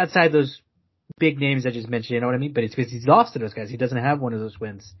right outside those big names I just mentioned, you know what I mean? But it's because he's lost to those guys. He doesn't have one of those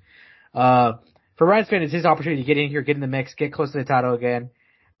wins. For Ryan Spann, it's his opportunity to get in here, get in the mix, get close to the title again,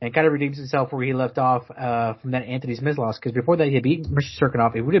 and kind of redeems himself where he left off from that Anthony Smith loss. Because before that, he had beat Mr.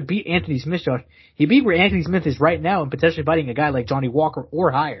 Serkinov. He would have beat Anthony Smith, Josh. He beat where Anthony Smith is right now and potentially fighting a guy like Johnny Walker or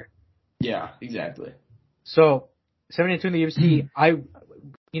higher. Yeah, exactly. So, 7-2 in the UFC,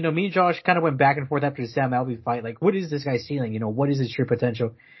 me and Josh kind of went back and forth after the Sam Alvey fight. Like, what is this guy's ceiling? What is his true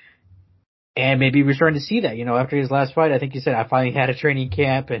potential? And maybe we're starting to see that, after his last fight. I think you said I finally had a training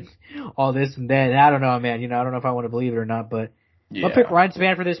camp and all this and that. And I don't know, man. I don't know if I want to believe it or not, but yeah. I'll pick Ryan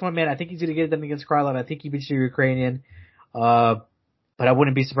Spann for this one, man. I think he's going to get it done against Krylov. I think he beats the Ukrainian. But I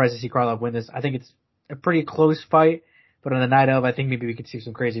wouldn't be surprised to see Krylov win this. I think it's a pretty close fight, but on the night of, I think maybe we could see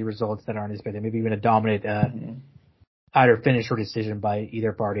some crazy results that aren't expected. Maybe even a dominant, either finish or decision by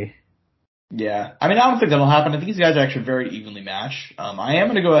either party. Yeah. I mean, I don't think that'll happen. I think these guys are actually very evenly matched. I am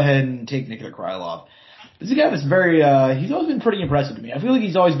going to go ahead and take Nikita Krylov. This is a guy that's he's always been pretty impressive to me. I feel like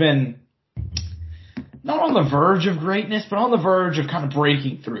he's always been not on the verge of greatness, but on the verge of kind of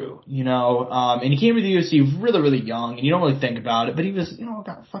breaking through, and he came to the UFC really, really young, and you don't really think about it, but he was,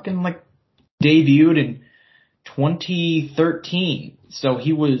 got fucking debuted in 2013. So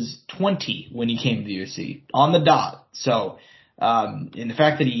he was 20 when he came to the UFC on the dot. So, and the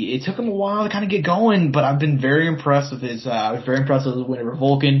fact that it took him a while to kind of get going, but I've been very impressed with I was very impressed with his win over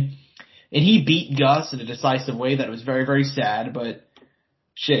Volkan. And he beat Gus in a decisive way that was very, very sad, but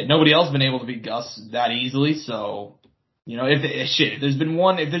shit, nobody else been able to beat Gus that easily, so, if there's been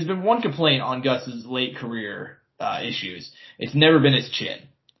one complaint on Gus's late career, issues, it's never been his chin.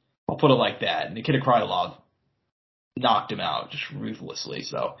 I'll put it like that. And Nikita Krylov knocked him out just ruthlessly,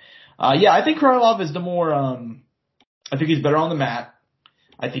 so, I think Krylov is the more, I think he's better on the mat.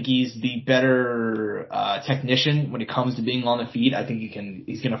 I think he's the better technician when it comes to being on the feet. I think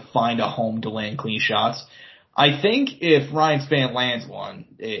he's going to find a home to land clean shots. I think if Ryan Spann lands one,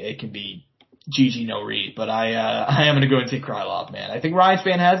 it can be GG no read. But I am going to go and take Krylov, man. I think Ryan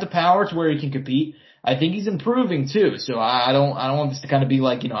Spann has the power to where he can compete. I think he's improving too. So I don't want this to kind of be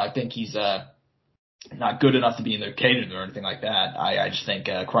like, I think he's not good enough to be in the Caden or anything like that. I just think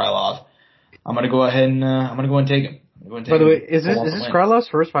Krylov. I'm going to go ahead and take him. By the way, is this Krylov's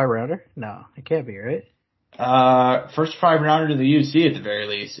first 5-rounder? No, it can't be, right? First 5-rounder to the UFC at the very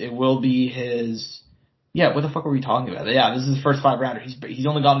least. It will be his. Yeah, what the fuck are we talking about? Yeah, this is his first 5-rounder. He's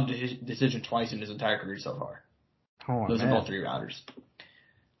only gotten a decision twice in his entire career so far. Those are both 3-rounders.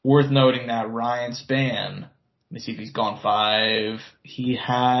 Worth noting that Ryan Spann. Let me see if he's gone 5. He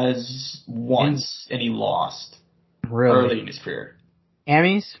has once, and he lost. Really? Early in his career.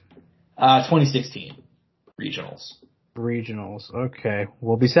 Amis? 2016 regionals. Okay.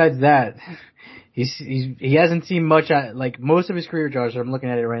 Well, besides that, he hasn't seen much. Like most of his career, Josh. I'm looking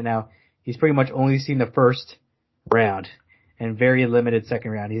at it right now. He's pretty much only seen the first round and very limited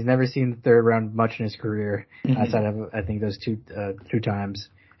second round. He's never seen the third round much in his career outside of I think those two times.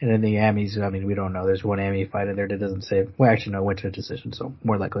 And then the Amis, I mean, we don't know. There's one Ami fight in there that doesn't say. Well, actually, no, went to a decision, so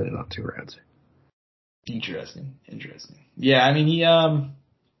more likely than not 2 rounds. Interesting. Yeah, I mean, he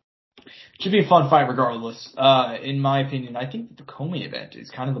should be a fun fight regardless. In my opinion, I think the co-main event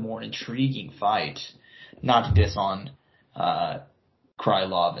is kind of the more intriguing fight. Not to diss on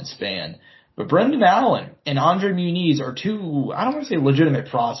Krylov and Spann. But Brendan Allen and Andre Muniz are 2, I don't want to say legitimate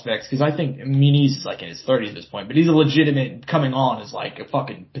prospects, because I think Muniz is in his 30s at this point, but he's a legitimate coming on as a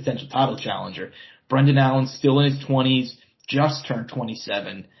fucking potential title challenger. Brendan Allen's still in his 20s, just turned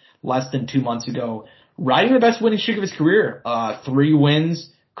 27, less than 2 months ago, riding the best winning streak of his career. 3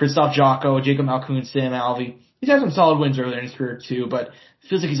 wins, Christoph Jocko, Jacob Malkoun, Sam Alvey. He's had some solid wins earlier in his career too, but it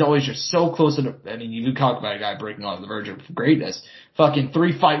feels like he's always just so close to you talk about a guy breaking on the verge of greatness. Fucking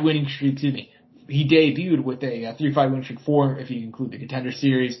 3-fight winning streak, He debuted with a 3-fight winning streak, 4 if you include the Contender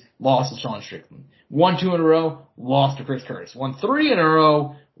Series, lost to Sean Strickland. 1 2 in a row, lost to Chris Curtis. 1 3 in a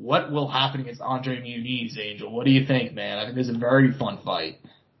row, what will happen against Andre Muniz, Angel? What do you think, man? I think this is a very fun fight.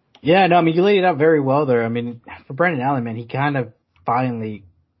 Yeah, no, I mean, you laid it out very well there. I mean, for Brendan Allen, man, he kind of finally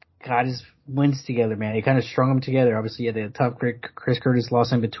got his wins together, man. He kind of strung them together. Obviously, he had the tough Chris Curtis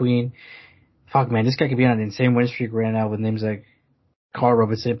loss in between. Fuck, man, this guy could be on an insane win streak right now with names like Carl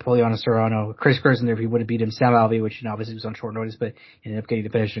Robertson, Poliana Serrano, Chris Gerson if he would have beat him, Sam Alvey, which obviously was on short notice, but ended up getting the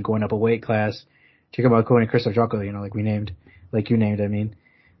finish and going up a weight class. Jacob Cohen and Christoph Jocko, like you named,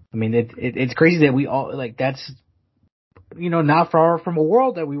 I mean, it's crazy that we all, that's, not far from a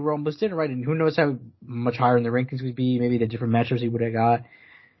world that we were almost in, right? And who knows how much higher in the rankings we'd be, maybe the different matchups he would have got.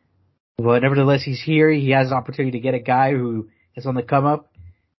 But nevertheless, he's here. He has an opportunity to get a guy who is on the come up,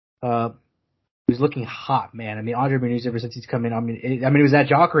 who's looking hot, man. Andre Muniz, ever since he's come in, it was that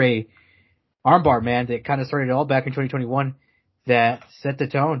Jacare armbar, man, that kind of started it all back in 2021 that set the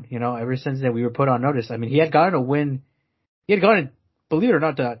tone, ever since that we were put on notice. He had gotten a win. He had gotten, believe it or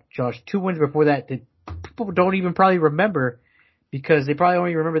not, Josh, 2 wins before that people don't even probably remember because they probably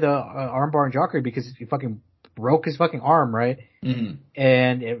only remember the armbar and Jacare because he fucking broke his fucking arm, right? Mm-hmm.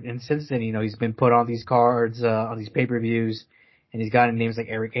 And since then, he's been put on these cards, on these pay-per-views, and he's gotten names like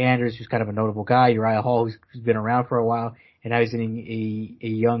Eric Anders, who's kind of a notable guy, Uriah Hall, who's been around for a while, and now he's getting a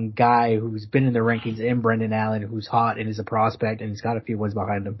young guy who's been in the rankings, and Brendan Allen, who's hot and is a prospect, and he's got a few wins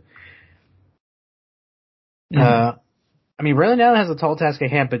behind him. Mm-hmm. Brendan Allen has a tall task at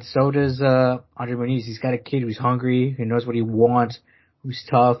hand, but so does Andre Muniz. He's got a kid who's hungry, who knows what he wants, who's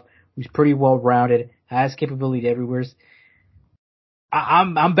tough, who's pretty well-rounded, has capability everywhere.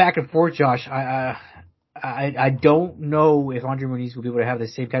 I'm back and forth, Josh. I don't know if Andre Muniz will be able to have the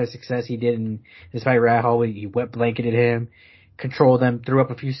same kind of success he did in this fight with Hall. He wet blanketed him, controlled them, threw up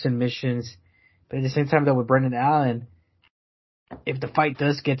a few submissions. But at the same time, though, with Brendan Allen, if the fight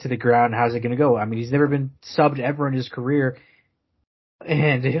does get to the ground, how's it going to go? He's never been subbed ever in his career.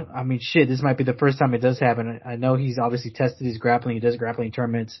 And, this might be the first time it does happen. I know he's obviously tested his grappling. He does grappling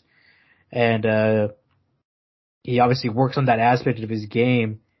tournaments. And he obviously works on that aspect of his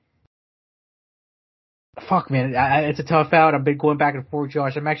game. Fuck, man. It's a tough out. I've been going back and forth,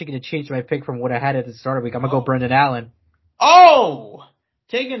 Josh. I'm actually going to change my pick from what I had at the start of the week. I'm going to go Brendan Allen. Oh!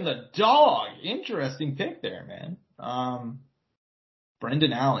 Taking the dog. Interesting pick there, man.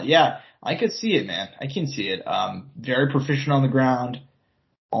 Brendan Allen. Yeah, I could see it, man. I can see it. Very proficient on the ground.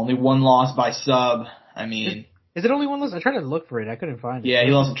 Only one loss by sub. Is it only one loss? I tried to look for it. I couldn't find it. Yeah,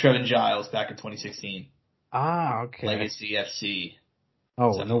 he lost to Trevin Giles back in 2016. Ah, okay. Legacy FC.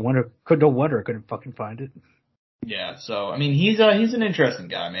 Oh, so, no wonder I couldn't fucking find it. Yeah, so he's an interesting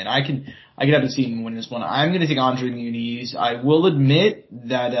guy, man. I could have to see him win this one. I'm going to take Andre Muniz. I will admit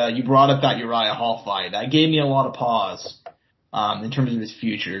that you brought up that Uriah Hall fight. That gave me a lot of pause in terms of his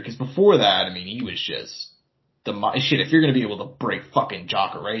future, because before that, he was just shit. If you're going to be able to break fucking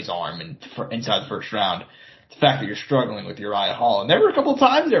Jacare's arm inside the first round, the fact that you're struggling with Uriah Hall, and there were a couple of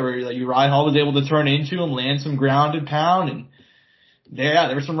times there where Uriah Hall was able to turn into him, land some ground and pound, and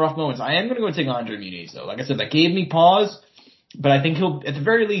there were some rough moments. I am going to go take Andre Muniz, though. Like I said, that gave me pause, but I think he'll, at the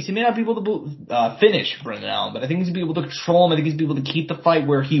very least, he may not be able to finish Brendan Allen, but I think he's going to be able to control him. I think he's going to be able to keep the fight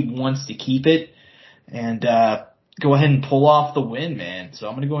where he wants to keep it, and go ahead and pull off the win, man. So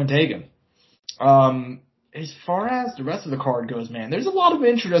I'm going to go and take him. As far as the rest of the card goes, man, there's a lot of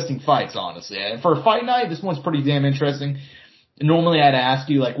interesting fights, honestly. And for a fight night, this one's pretty damn interesting. Normally I'd ask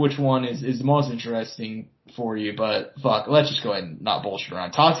you, which one is the most interesting for you, but fuck, let's just go ahead and not bullshit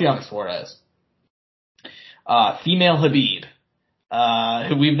around. Tatiana Suarez. Female Habib.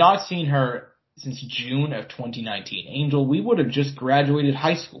 We've not seen her since June of 2019. Angel, we would have just graduated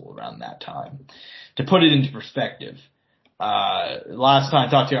high school around that time. To put it into perspective, last time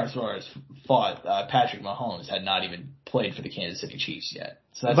Tatiana Suarez fought, Patrick Mahomes had not even played for the Kansas City Chiefs yet.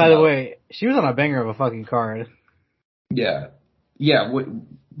 So that's By the way, she was on a banger of a fucking card. Yeah. Yeah,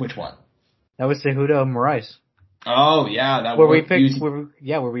 which one? That was Cejudo Moraes. Oh, yeah. Where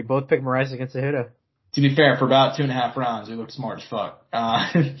we both picked Moraes against Cejudo. To be fair, for about 2.5 rounds, we looked smart as fuck.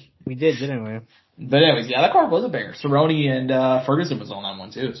 We did, didn't we? But anyways, yeah, that card was a banger. Cerrone and Ferguson was on that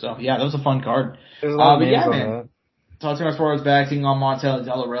one too. So yeah, that was a fun card. But yeah, man. Tatiana Suarez back, taking on Montel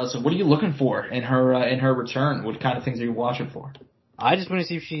De La Rosa. What are you looking for in her return? What kind of things are you watching for? I just want to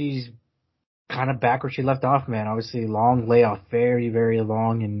see if she's kind of back where she left off, man. Obviously, long layoff, very, very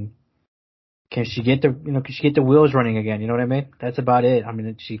long, and can she get the wheels running again? You know what I mean? That's about it.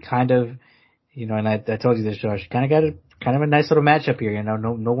 She kind of, and I told you this, Josh. She kind of got a nice little matchup here.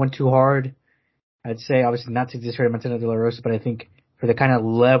 No one too hard. I'd say, obviously, not to discredit Martina De La Rosa, but I think for the kind of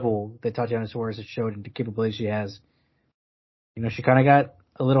level that Tatiana Suarez has showed and the capability she has, she kind of got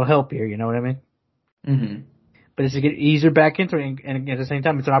a little help here. You know what I mean? Mm-hmm. But it's to get easier back into it, and at the same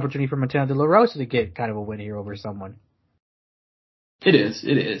time, it's an opportunity for Martina De La Rosa to get kind of a win here over someone. It is.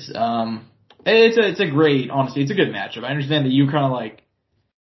 It's a great, honestly, it's a good matchup. I understand that you kind of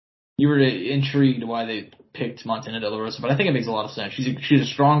you were intrigued why they picked Martina De La Rosa, but I think it makes a lot of sense. She's a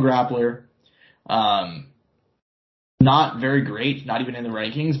strong grappler. not very great, not even in the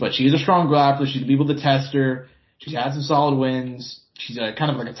rankings, but she's a strong grappler. She's able to test her. She's had some solid wins. She's a kind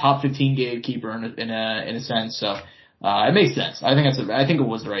of like a top 15 gatekeeper in a sense. So, it makes sense. I think it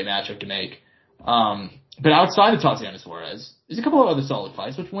was the right matchup to make. But outside of Tatiana Suarez, there's a couple of other solid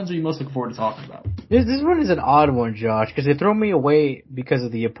fights. Which ones are you most looking forward to talking about? This one is an odd one, Josh, because they throw me away because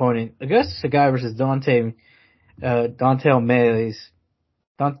of the opponent. Augustus Sagai versus Don'Tale Mayes.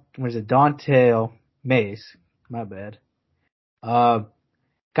 Don'Tale Mayes. My bad.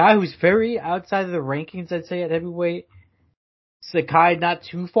 Guy who's very outside of the rankings, I'd say, at heavyweight. Sakai not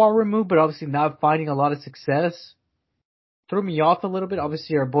too far removed, but obviously not finding a lot of success. Threw me off a little bit.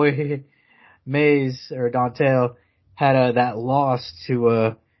 Obviously, our boy Mays or Don'Tale had that loss to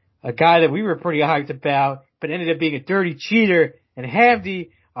a guy that we were pretty hyped about, but ended up being a dirty cheater. And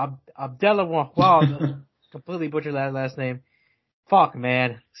Hamdi Abdelawad, wow, completely butchered that last name. Fuck,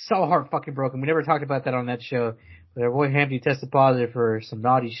 man, so heart fucking broken. We never talked about that on that show. But our boy Hamdi tested positive for some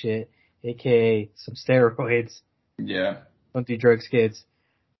naughty shit, aka some steroids. Yeah. Don't do drugs, kids.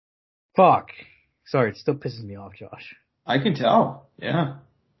 Fuck. Sorry, it still pisses me off, Josh. I can tell. Yeah.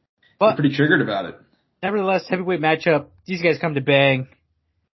 But I'm pretty triggered about it. Nevertheless, heavyweight matchup. These guys come to bang.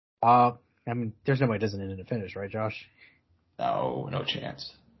 I mean, there's no way it doesn't end in a finish, right, Josh? No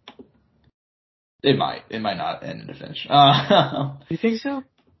chance. It might not end in a finish. You think so?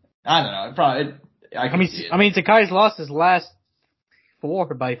 I don't know. It probably. I mean, Sakai's lost his last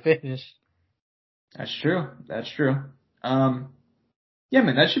 4 by finish. That's true. Yeah,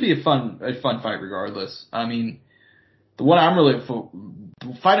 man, that should be a fun fight regardless. I mean,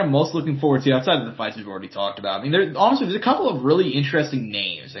 the fight I'm most looking forward to outside of the fights we've already talked about. I mean, there's a couple of really interesting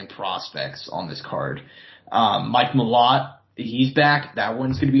names and prospects on this card. Mike Malott, he's back. That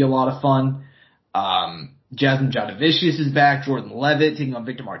one's going to be a lot of fun. Jasmine Jadavicius is back. Jordan Levitt taking on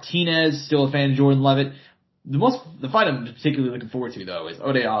Victor Martinez. Still a fan of Jordan Levitt. The fight I'm particularly looking forward to though is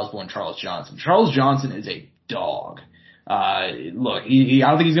Ode Osborne, Charles Johnson. Charles Johnson is a dog. Look, I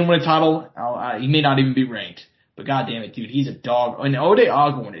don't think he's going to win a title. He may not even be ranked. But goddamn it, dude, he's a dog. And Ode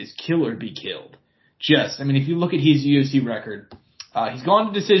Osborne is kill or be killed. If you look at his UFC record, he's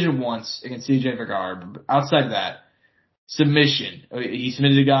gone to decision once against CJ Vergara. But outside of that, submission. He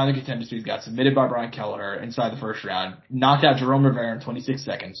submitted a guy in the Contender Series, got submitted by Brian Kelleher inside the first round, knocked out Jerome Rivera in 26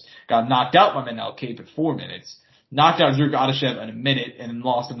 seconds, got knocked out by Manel Kape in 4 minutes, knocked out Zurg Adeshev in a minute, and then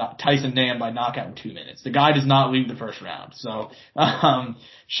lost to Tyson Nam by knockout in 2 minutes. The guy does not leave the first round. So,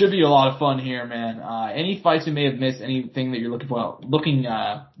 should be a lot of fun here, man. Any fights we may have missed, anything that you're looking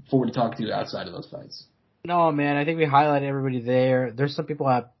forward to talk to outside of those fights? No, man, I think we highlighted everybody there. There's some people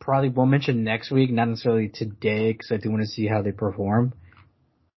I probably will mention next week, not necessarily today, because I do want to see how they perform.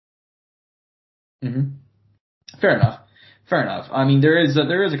 Mm-hmm. Fair enough. I mean, there is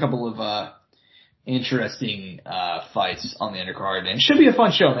a couple of interesting fights on the undercard, and it should be a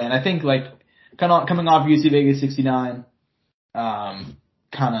fun show, man. I think coming off UFC Vegas 69,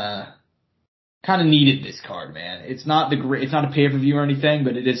 kind of needed this card, man. It's not a pay-per-view or anything,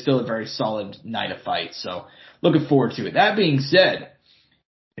 but it is still a very solid night of fights. So looking forward to it. That being said,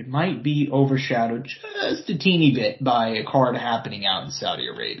 it might be overshadowed just a teeny bit by a card happening out in Saudi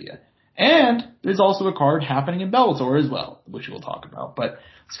Arabia. And there's also a card happening in Bellator as well, which we'll talk about. But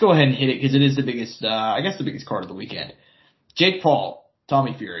let's go ahead and hit it because it is the biggest, the biggest card of the weekend. Jake Paul,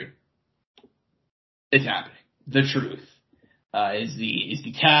 Tommy Fury. It's happening. The truth. Is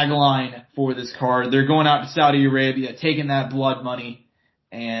the tagline for this card. They're going out to Saudi Arabia, taking that blood money.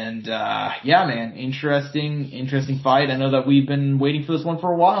 And, yeah, man, interesting fight. I know that we've been waiting for this one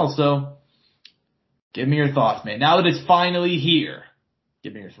for a while, so give me your thoughts, man. Now that it's finally here,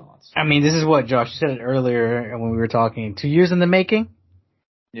 give me your thoughts. I mean, this is what Josh said earlier when we were talking. 2 years in the making?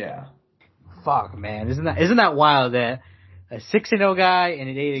 Yeah. Fuck, man. Isn't that wild that a 6-0 guy and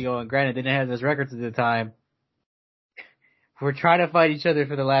an 8-0, and granted they didn't have those records at the time, we're trying to fight each other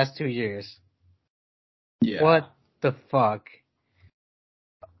for the last 2 years. Yeah. What the fuck?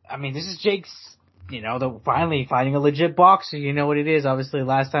 I mean, this is Jake's, finally fighting a legit boxer. You know what it is. Obviously,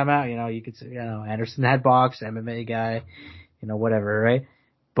 last time out, you could say, Anderson had boxed, MMA guy, whatever, right?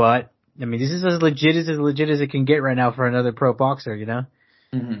 But, I mean, this is as legit as it can get right now for another pro boxer,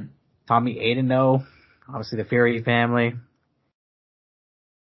 Mm-hmm. Tommy 8-0. Obviously, the Fury family.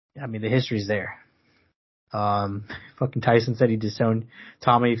 I mean, the history's there. Fucking Tyson said he disowned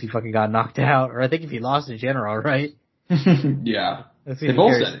Tommy if he fucking got knocked out, or I think if he lost in general, right? Yeah. They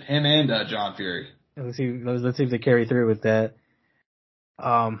both said it, him and John Fury. Let's see if they carry through with that.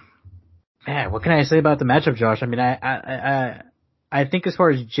 Man, what can I say about the matchup, Josh? I mean, I think as far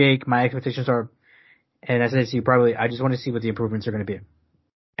as Jake, my expectations are, and as I said to you, probably I just want to see what the improvements are going to be.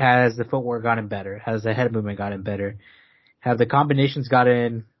 Has the footwork gotten better? Has the head movement gotten better? Have the combinations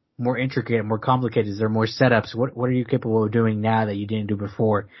gotten more intricate, more complicated? Is there more setups? What are you capable of doing now that you didn't do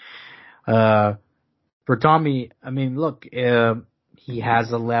before? For Tommy, I mean, look, he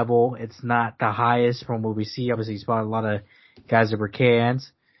has a level. It's not the highest from what we see. Obviously, he's fought a lot of guys that were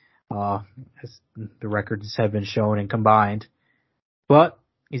cans. As the records have been shown and combined. But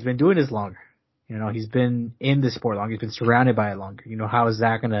he's been doing this longer. You know, he's been in the sport longer. He's been surrounded by it longer. You know, how is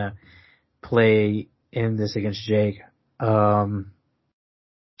that going to play in this against Jake? We're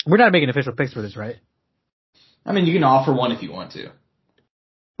not making official picks for this, right? I mean, you can offer one if you want to.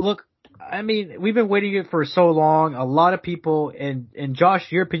 Look, I mean, we've been waiting for so long. A lot of people, and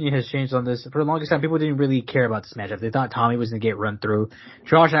Josh, your opinion has changed on this. For the longest time, people didn't really care about this matchup. They thought Tommy was going to get run through.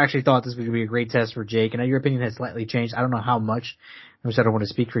 Josh actually thought this would be a great test for Jake, and your opinion has slightly changed. I don't know how much, which I don't want to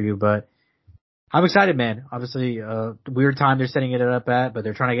speak for you, but I'm excited, man. Obviously, weird time they're setting it up at, but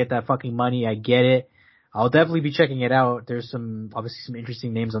they're trying to get that fucking money. I get it. I'll definitely be checking it out. There's obviously some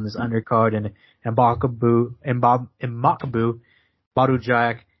interesting names on this undercard, and Makabu, Badu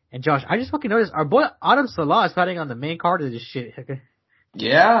Jack. And Josh, I just fucking noticed our boy Adam Salah is fighting on the main card of this shit.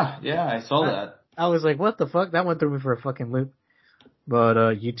 Yeah, I saw that. I was like, what the fuck? That went through me for a fucking loop. But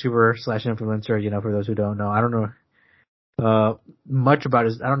YouTuber / influencer, you know, for those who don't know, I don't know much about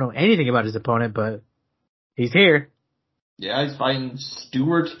I don't know anything about his opponent, but he's here. Yeah, he's fighting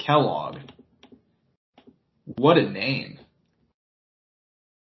Stuart Kellogg. What a name.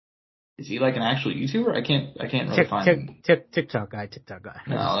 Is he like an actual YouTuber? I can't really find him. TikTok guy.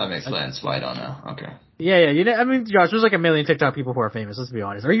 No, that makes sense, but I don't know. Okay. Yeah, you know, I mean, Josh, there's like a million TikTok people who are famous, let's be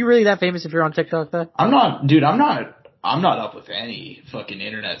honest. Are you really that famous if you're on TikTok, though? I'm not up with any fucking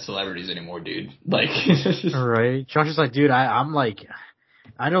internet celebrities anymore, dude. Like. Right. Josh is like, dude, I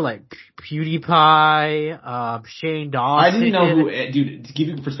know like PewDiePie, Shane Dawson. I didn't know dude, to give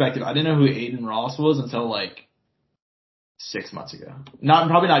you perspective, I didn't know who Aiden Ross was until like 6 months ago.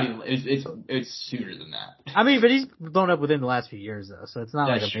 Probably not even, it's sooner than that. I mean, but he's blown up within the last few years though, so it's not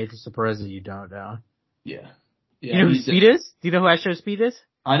like a major surprise that you don't know. Yeah. You know who Speed is? Do you know who I Show Speed is?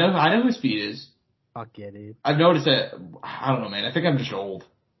 I know who Speed is. Fuck yeah, dude. I've noticed that, I don't know, man, I think I'm just old.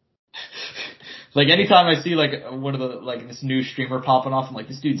 Like, anytime I see, like, one of the, like, this new streamer popping off, I'm like,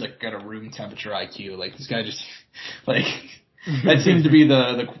 this dude's, like, got a room temperature IQ. Like, this guy just, like, that seems to be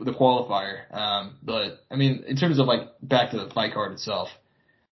the qualifier. But, I mean, in terms of, like, back to the fight card itself.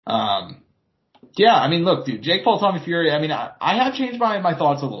 Yeah, I mean, look, dude, Jake Paul, Tommy Fury, I mean, I have changed my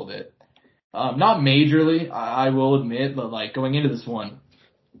thoughts a little bit. Not majorly, I will admit, but, like, going into this one,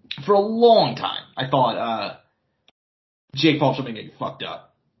 for a long time, I thought, Jake Paul should get fucked up.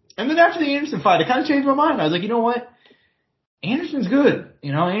 And then after the Anderson fight, I kind of changed my mind. I was like, you know what? Anderson's good.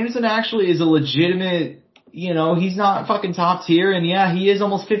 You know, Anderson actually is a legitimate, you know, he's not fucking top tier. And yeah, he is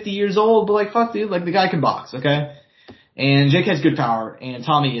almost 50 years old, but like, fuck dude, like the guy can box, okay? And Jake has good power, and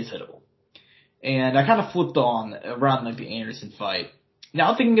Tommy is hittable. And I kind of flipped on around like the Anderson fight.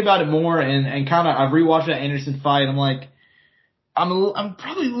 Now thinking about it more and kind of, I've rewatched that Anderson fight, I'm like, I'm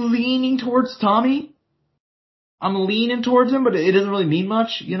probably leaning towards Tommy. I'm leaning towards him, but it doesn't really mean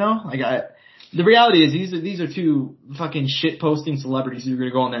much, you know? Like, the reality is these are two fucking shit posting celebrities who are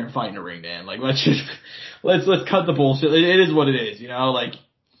gonna go in there and fight in a ring, man. Like, let's cut the bullshit. It is what it is, you know? Like,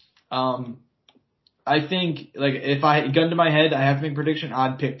 I think, like, if I gun to my head, I have to make a prediction,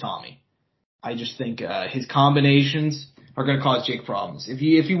 I'd pick Tommy. I just think, his combinations are gonna cause Jake problems. If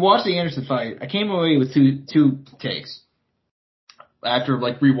you watch the Anderson fight, I came away with two takes. After,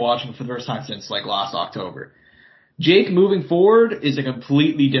 like, rewatching for the first time since, like, last October. Jake moving forward is a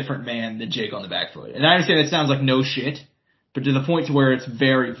completely different man than Jake on the back foot. And I understand it sounds like no shit, but to the point to where it's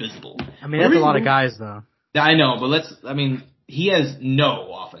very visible. I mean, that's a lot of guys though. I know, but he has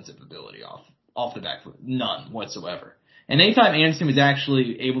no offensive ability off the back foot. None whatsoever. And anytime Anderson was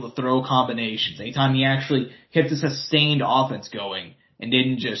actually able to throw combinations, anytime he actually kept a sustained offense going and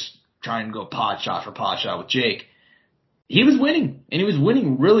didn't just try and go pot shot for pot shot with Jake, he was winning. And he was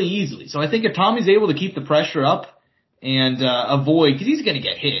winning really easily. So I think if Tommy's able to keep the pressure up, and avoid, because he's going to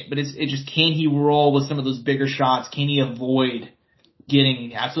get hit, but it just, can he roll with some of those bigger shots? Can he avoid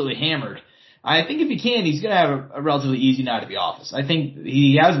getting absolutely hammered? I think if he can, he's going to have a relatively easy night at the office. I think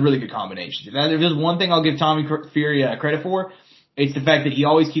he has really good combinations. If there's one thing I'll give Tommy Fury credit for, it's the fact that he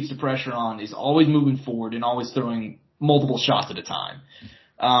always keeps the pressure on, is always moving forward, and always throwing multiple shots at a time.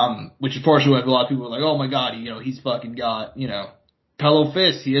 Which is partially why a lot of people are like, oh my god, you know, he's fucking got, you know, pillow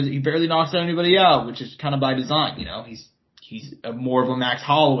fist. He barely knocks anybody out, which is kind of by design, you know. He's more of a Max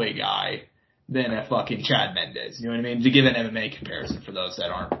Holloway guy than a fucking Chad Mendes. You know what I mean? To give an MMA comparison for those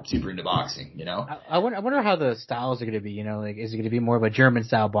that aren't super into boxing, you know? I wonder how the styles are going to be, you know, like, is it going to be more of a German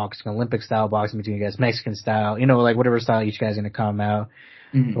style boxing, Olympic style boxing between you guys, Mexican style, you know, like whatever style each guy's going to come out,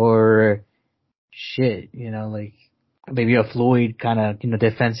 or shit, you know, like maybe a Floyd kind of, you know,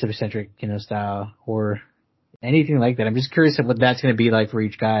 defensive centric, you know, style, or anything like that. I'm just curious of what that's going to be like for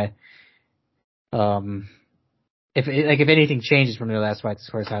each guy. If anything changes from their last fights as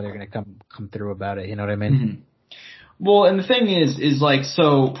far as how they're going to come through about it, you know what I mean? Mm-hmm. Well, and the thing is like,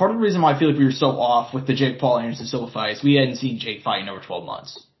 so part of the reason why I feel like we were so off with the Jake Paul Anderson Silva fight is we hadn't seen Jake fight in over 12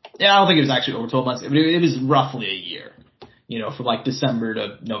 months. Yeah, I don't think it was actually over 12 months. It was roughly a year, you know, from like December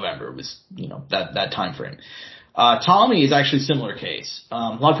to November was, you know, that time frame. Tommy is actually a similar case. A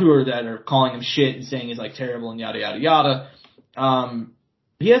lot of people that are calling him shit and saying he's like terrible and yada yada yada.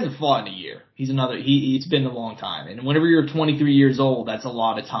 He hasn't fought in a year. It's been a long time. And whenever you're 23 years old, that's a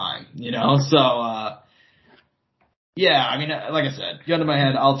lot of time, you know? So, yeah, I mean, like I said, gun to my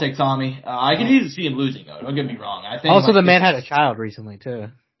head, I'll take Tommy. I can easily see him losing though, don't get me wrong. I think also like, the man had a child recently too.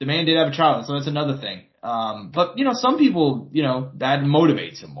 The man did have a child, so that's another thing. But, you know, some people, you know, that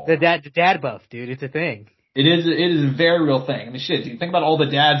motivates him more. The dad buff, dude, it's a thing. It is a very real thing. I mean, shit, dude, think about all the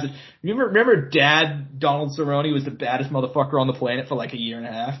dads. Remember Dad Donald Cerrone was the baddest motherfucker on the planet for like a year and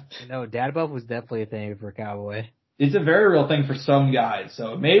a half? No, dad buff was definitely a thing for a cowboy. It's a very real thing for some guys.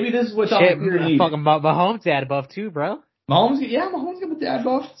 So maybe this is what Tommy Fury needs. Fucking Mahomes dad buff too, bro. Mahomes got the dad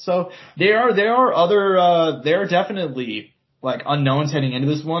buff. So there are other, there are definitely like unknowns heading into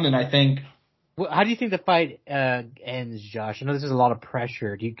this one, and I think. Well, how do you think the fight ends, Josh? I know this is a lot of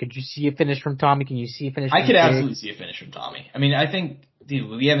pressure. Could you see a finish from Tommy? Can you see a finish? I could absolutely see a finish from Tommy. I mean, I think, dude,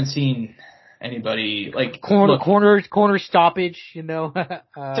 we haven't seen anybody like corner stoppage. You know.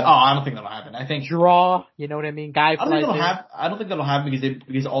 I don't think that'll happen. I think draw. You know what I mean? I don't think that'll happen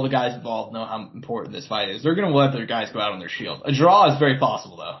because all the guys involved know how important this fight is. They're going to let their guys go out on their shield. A draw is very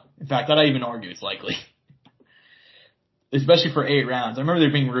possible, though. In fact, I'd even argue it's likely. Especially for 8 rounds. I remember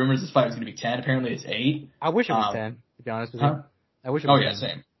there being rumors this fight was going to be 10. Apparently it's 8. I wish it was 10, to be honest with you. I wish it was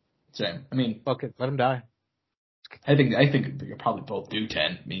 10. Same. I mean, fuck it, let him die. I think you'll probably both do 10.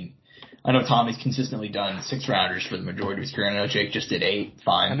 I mean, I know Tommy's consistently done 6 rounders for the majority of his career. I know Jake just did 8.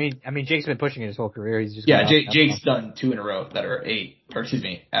 Fine. I mean, Jake's been pushing it his whole career. He's just Jake's done 2 in a row that are 8. Or excuse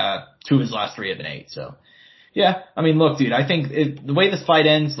me, 2 of his last 3 have been 8. So, yeah. I mean, look, dude. I think the way this fight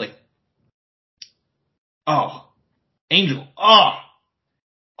ends, like, Angel. Oh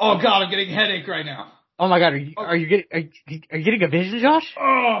God, I'm getting a headache right now. Oh my God, are you getting a vision, Josh?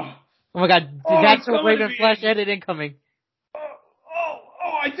 Oh my God, that's what Raven Flash edit incoming.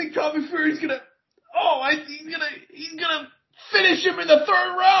 I think Tommy Fury's gonna. He's gonna finish him in the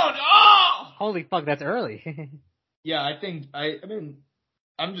 3rd round. Holy fuck, that's early. Yeah, I mean,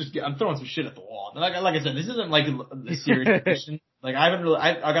 I'm throwing some shit at the wall. Like I said, this isn't like a serious position. Like I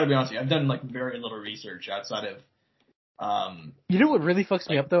gotta be honest with you, I've done like very little research outside of. You know what really fucks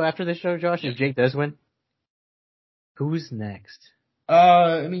me up though after this show, Josh? If Jake does win, who's next?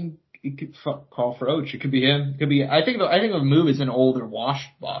 I mean, you could call for Oach. It could be him. It could be. I think the move is an older washed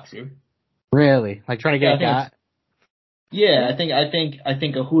boxer. Really? Like trying to get a guy? Yeah, I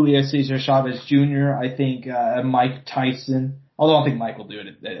think a Julio Cesar Chavez Jr. I think Mike Tyson. Although I don't think Mike will do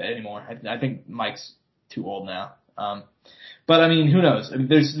it anymore. I think Mike's too old now. But I mean, who knows? I mean,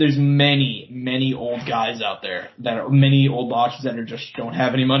 there's many old guys out there many old boxers that just don't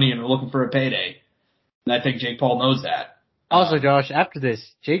have any money and are looking for a payday. And I think Jake Paul knows that. Also, Josh, after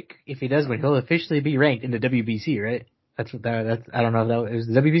this, Jake, if he does win, he'll officially be ranked in the WBC, right? That's I don't know if that was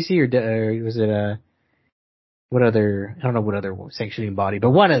the WBC or was it what other? I don't know what other sanctioning body,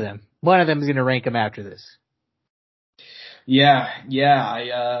 but one of them is going to rank him after this. Yeah,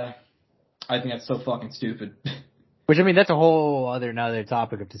 I think that's so fucking stupid. Which, I mean, that's a whole another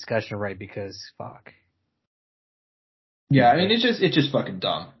topic of discussion, right? Because, fuck. Yeah, I mean, it's just fucking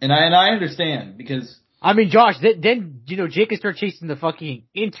dumb. And I understand, because... I mean, Josh, then you know, Jake can start chasing the fucking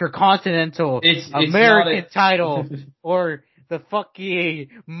Intercontinental American title, or the fucking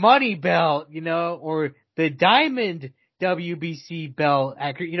money belt, you know, or the Diamond WBC belt,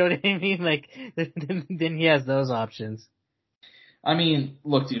 you know what I mean? Like, then he has those options. I mean,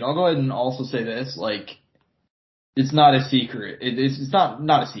 look, dude, I'll go ahead and also say this, like... It's not a secret. It's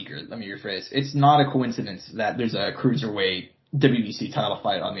not a secret. Let me rephrase. It's not a coincidence that there's a cruiserweight WBC title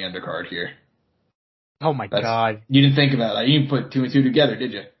fight on the undercard here. Oh my God! You didn't think about that. You didn't put 2 and 2 together,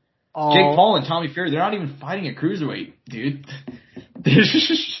 did you? Oh. Jake Paul and Tommy Fury, they're not even fighting at cruiserweight, dude.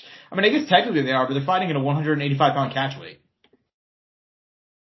 I mean, I guess technically they are, but they're fighting at a 185-pound catchweight.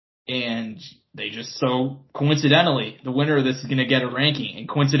 And they just so coincidentally, the winner of this is going to get a ranking, and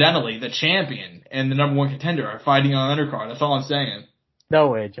coincidentally, the champion and the number one contender are fighting on the undercard. That's all I'm saying. No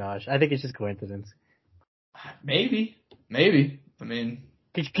way, Josh. I think it's just coincidence. Maybe. I mean,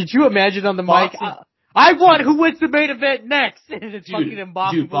 could you imagine on the mic? boxing- I want who wins the main event next. And it's fucking dude,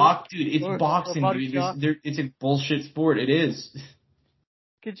 impossible. it's Or boxing, body dude. shot. It's a bullshit sport. It is.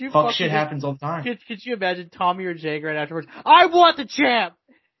 Could you Fuck shit happens all the time. Could you imagine Tommy or Jake right afterwards? I want the champ.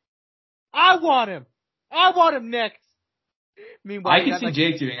 I want him next. Meanwhile, I you can got, see like,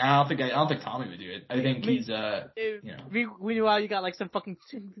 Jake doing it. I don't think Tommy would do it. I think he's Meanwhile, you got like some fucking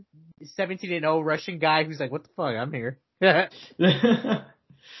 17-0 Russian guy who's like, "What the fuck? I'm here."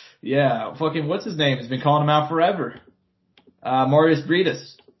 Yeah, fucking what's his name has been calling him out forever. Marius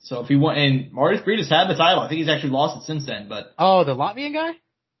Briedis. So if he won, and Marius Briedis had the title. I think he's actually lost it since then, but Oh, the Latvian guy?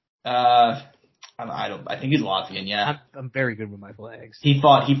 I think he's Latvian, yeah. I'm very good with my flags. He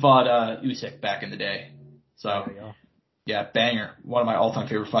fought Usyk back in the day. So There you go. yeah, banger. One of my all time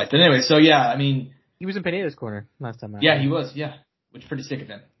favorite fights. But anyway, so yeah, I mean, He was in Pineda's corner last time. yeah, he was, yeah. Which is pretty sick of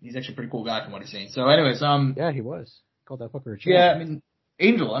him. He's actually a pretty cool guy from what I've seen. So anyways, Yeah, he was. Called that fucker a champ. yeah, I mean,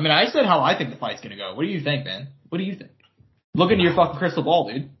 Angel, I said how I think the fight's gonna go. What do you think, man? What do you think? Look into your fucking crystal ball,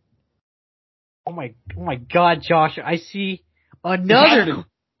 dude. Oh my God, Josh! I see another.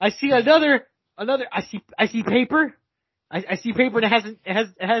 I see paper. I see paper that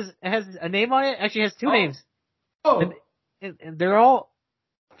has a name on it. Actually, it has two names. Oh, And they're all.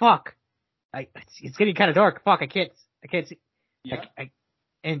 Fuck. It's getting kind of dark. Fuck. I can't see. yeah.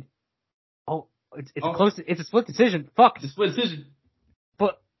 It's a split decision. Fuck. It's a split decision.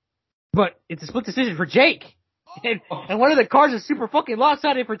 But it's a split decision for Jake. And one of the cards is super fucking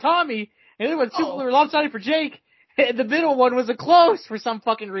lopsided for Tommy, and the other one's super lopsided for Jake. And the middle one was a close for some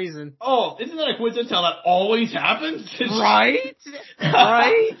fucking reason. Oh, isn't that a coincidence how that always happens? Right?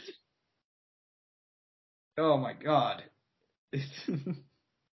 Right? Oh my god.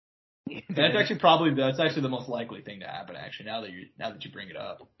 That's actually the most likely thing to happen. Actually, now that you bring it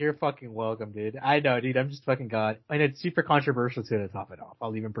up, You're fucking welcome, dude. I know, dude. I'm just fucking God. And it's super controversial too to top it off.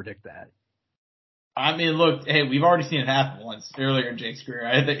 I'll even predict that. I mean, look, hey, we've already seen it happen once earlier in Jake's career.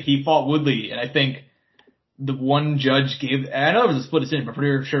 I think he fought Woodley, and I think the one judge gave. I know it was a split decision, but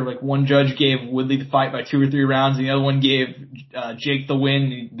pretty sure like one judge gave Woodley the fight by 2 or 3 rounds, and the other one gave Jake the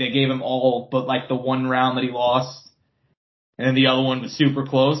win. They gave him all but like the one round that he lost, and then the other one was super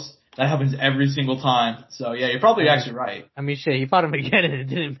close. That happens every single time. So yeah, you're probably actually right. I mean, shit, he fought him again and it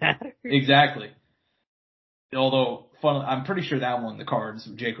didn't matter. Exactly. Although, I'm pretty sure that one, the cards,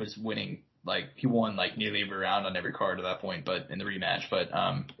 Jake was winning. Like, he won, like, nearly every round on every card at that point, but in the rematch. But,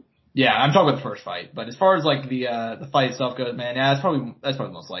 yeah, I'm talking about the first fight. But as far as, like, the fight itself goes, man, yeah, that's probably the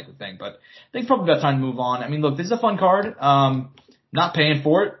most likely thing. But I think it's probably about time to move on. I mean, look, this is a fun card. Not paying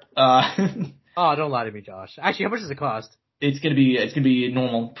for it. Oh, don't lie to me, Josh. Actually, how much does it cost? It's gonna be a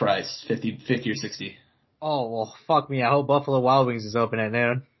normal price, 50 or 60. Oh, well, fuck me. I hope Buffalo Wild Wings is open at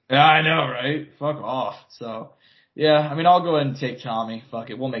noon. Yeah, I know, right? Fuck off. So, yeah, I mean, I'll go ahead and take Tommy. Fuck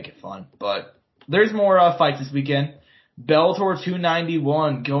it, we'll make it fun. But there's more fights this weekend. Bellator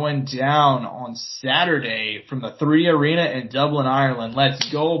 291 going down on Saturday from the 3 Arena in Dublin, Ireland.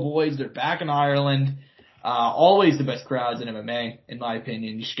 Let's go, boys. They're back in Ireland. Always the best crowds in MMA, in my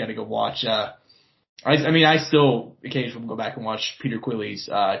opinion. You just gotta go watch, I still occasionally go back and watch Peter Quilley's,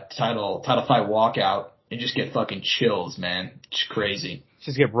 title fight walkout and just get fucking chills, man. It's crazy.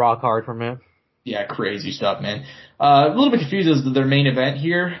 Just get rock hard from it. Yeah, crazy stuff, man. A little bit confused as to their main event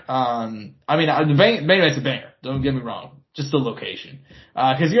here. The main event's a banger. Don't get me wrong. Just the location.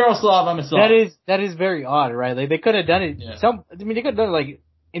 Cause Yaroslav Amosov. That is very odd, right? Like, they could have done it, Yeah. they could have done it, like,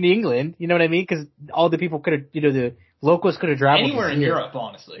 in England, you know what I mean? Cause all the people could have, the locals could have traveled. Anywhere in Europe,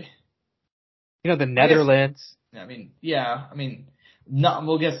 honestly. The Netherlands. They were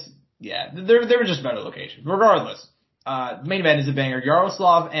just better locations. Regardless, the main event is a banger.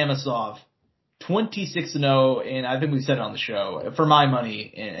 Yaroslav Amosov, 26-0, and I think we said it on the show. For my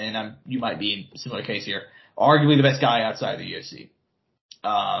money, and you might be in a similar case here, arguably the best guy outside the UFC.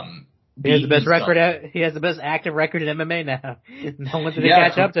 He has the best record. He has the best active record in MMA now. No one's gonna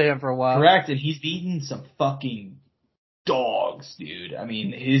catch up to him for a while. Correct, and he's beaten some fucking dogs, dude. I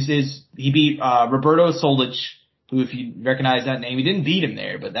mean, he beat Roberto Solic, who, if you recognize that name, he didn't beat him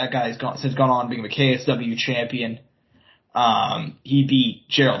there, but that guy's since gone on being a KSW champion. He beat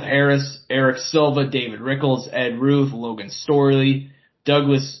Gerald Harris, Eric Silva, David Rickles, Ed Ruth, Logan Storley,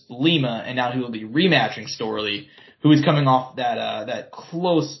 Douglas Lima, and now he will be rematching Storley, who is coming off that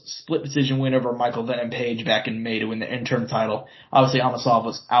close split decision win over Michael Venom Page back in May to win the interim title. Obviously, Amosov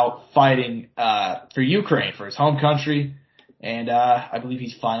was out fighting for Ukraine, for his home country, And I believe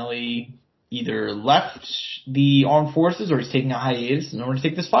he's finally either left the armed forces or he's taking a hiatus in order to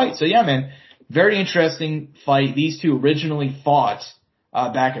take this fight. So yeah, man, very interesting fight. These two originally fought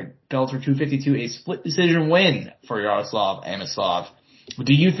back at Bellator 252, a split decision win for Yaroslav Amosov.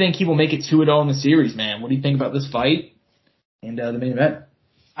 Do you think he will make it 2-0 in the series, man? What do you think about this fight and the main event?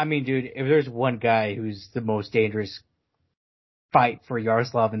 I mean, dude, if there's one guy who's the most dangerous fight for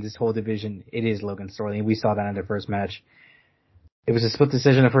Yaroslav in this whole division, it is Logan Storley. We saw that in their first match. It was a split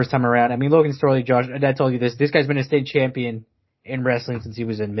decision the first time around. I mean, Logan Storley, Josh, I told you this guy's been a state champion in wrestling since he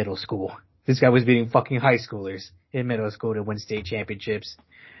was in middle school. This guy was beating fucking high schoolers in middle school to win state championships.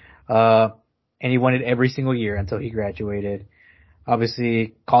 And he won it every single year until he graduated.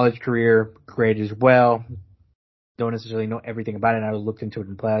 Obviously, college career, great as well. Don't necessarily know everything about it. I looked into it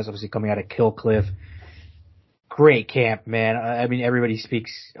in class. Obviously, coming out of Killcliff. Great camp, man. I mean, everybody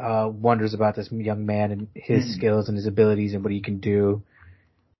speaks wonders about this young man and his skills and his abilities and what he can do.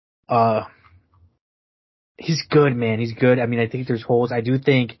 He's good, man. He's good. I mean, I think there's holes. I do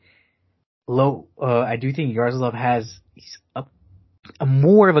think Yaroslav he's a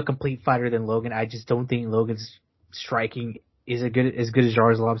more of a complete fighter than Logan. I just don't think Logan's striking is as good as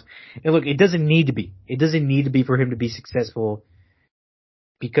Yaroslav's. And look, it doesn't need to be. It doesn't need to be for him to be successful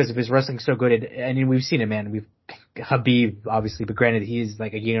because of his wrestling so good. I mean, we've seen it, man. Khabib, obviously, but granted, he is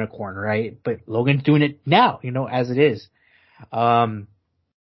like a unicorn, right? But Logan's doing it now, as it is.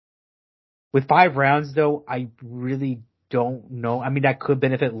 With 5 rounds, though, I really don't know. I mean, that could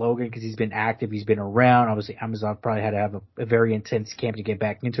benefit Logan because he's been active, he's been around. Obviously, Amosov probably had to have a very intense camp to get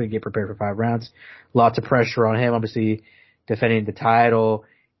back into and get prepared for 5 rounds. Lots of pressure on him, obviously, defending the title,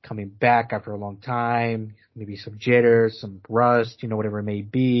 coming back after a long time, maybe some jitters, some rust, whatever it may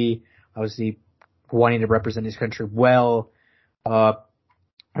be. Obviously, wanting to represent his country well. There's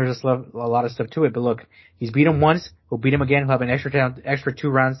just a lot of stuff to it. But look, he's beat him once. He'll beat him again. He'll have an extra 2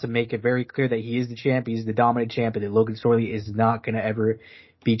 rounds to make it very clear that he is the champ. He's the dominant champ, and that Logan Storley is not going to ever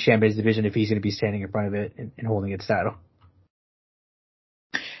be champ of his division if he's going to be standing in front of it and holding its title.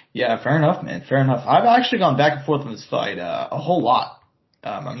 Yeah, fair enough, man. Fair enough. I've actually gone back and forth on this fight a whole lot.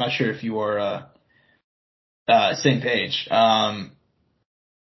 I'm not sure if you are same page. I'm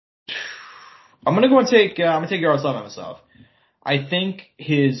gonna go and take Yaroslav Amosov. I think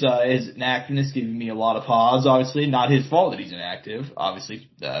his inactiveness giving me a lot of pause. Obviously, not his fault that he's inactive. Obviously,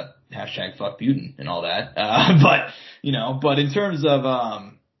 hashtag fuck Putin and all that. But in terms of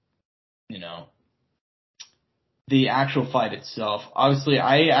the actual fight itself, obviously,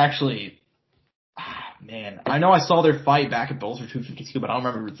 I know I saw their fight back at Bellator 252, but I don't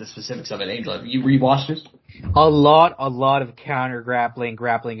remember the specifics of it. Angel, have you rewatched it? A lot of counter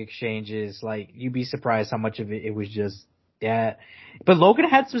grappling exchanges. Like, you'd be surprised how much of it was just. Yeah, but Logan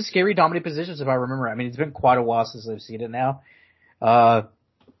had some scary dominant positions, if I remember. I mean, it's been quite a while since I've seen it now. But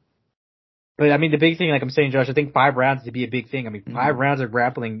I mean, the big thing, like I'm saying, Josh, I think 5 rounds to be a big thing. I mean, 5 rounds of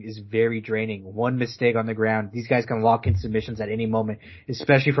grappling is very draining. One mistake on the ground, these guys can lock in submissions at any moment,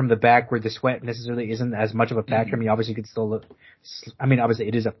 especially from the back where the sweat necessarily isn't as much of a factor. I mean, obviously you could still look. I mean, obviously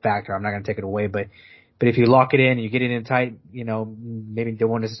it is a factor. I'm not going to take it away, but if you lock it in and you get it in tight, maybe they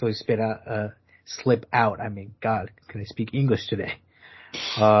won't necessarily slip out. I mean, God, can I speak English today?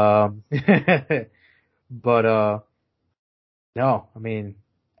 But no, I mean,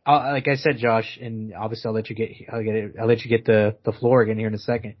 like I said, Josh, and obviously I'll let you get the floor again here in a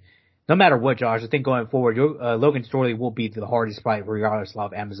second. No matter what, Josh, I think going forward, Logan Storley will be the hardest fight for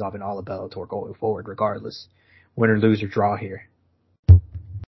Yaroslav Amosov and all of Bellator going forward, regardless, win or lose or draw here.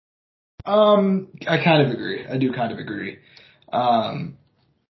 I kind of agree. I do kind of agree.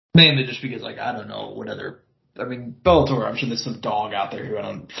 Mainly just because, like, I don't know what other. I mean, Bellator, I'm sure there's some dog out there who I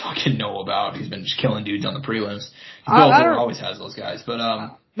don't fucking know about. He's been just killing dudes on the prelims. Bellator always has those guys, but I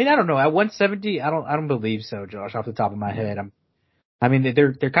mean, I don't know. At 170, I don't believe so, Josh. Off the top of my head, I mean,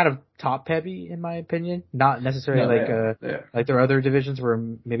 they're kind of top heavy in my opinion. Not necessarily like their other divisions where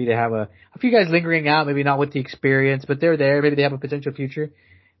maybe they have a few guys lingering out, maybe not with the experience, but they're there. Maybe they have a potential future.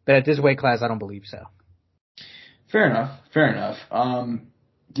 But at this weight class, I don't believe so. Fair enough.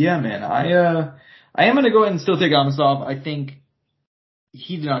 Yeah, man. I am gonna go ahead and still take Amosov. I think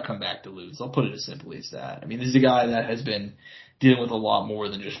he did not come back to lose. I'll put it as simply as that. I mean, this is a guy that has been dealing with a lot more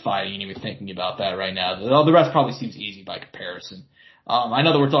than just fighting and even thinking about that right now. The rest probably seems easy by comparison. I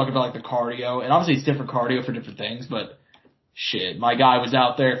know that we're talking about like the cardio, and obviously it's different cardio for different things, but shit, my guy was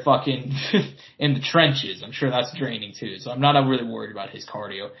out there fucking in the trenches. I'm sure that's draining too, so I'm not really worried about his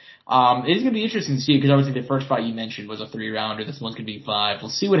cardio. It is going to be interesting to see because obviously the first fight you mentioned was a 3-rounder. This one's going to be 5. We'll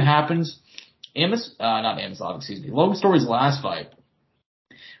see what happens. Logan Storley's last fight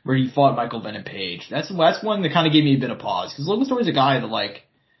where he fought Michael Venom Page. That's one that kind of gave me a bit of pause, because Logan Storm's a guy that, like,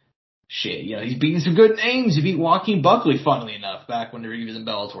 shit, you know, he's beaten some good names. He beat Joaquin Buckley, funnily enough, back when he was in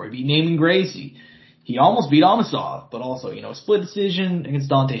Bellator. He beat Naaman Gracie. He almost beat Amosov, but also, you know, split decision against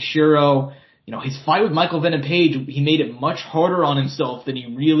Dante Shiro. You know, his fight with Michael Venom Page, he made it much harder on himself than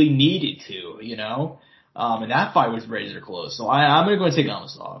he really needed to, you know? And that fight was razor close. So I'm going to go and take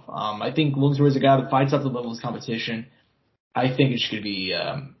Amosov. I think Logan Storm is a guy that fights up to the level of his competition. I think it's going to be,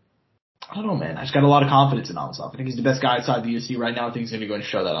 I don't know, man. I just got a lot of confidence in Amosov. I think he's the best guy outside the UFC right now. I think he's going to go and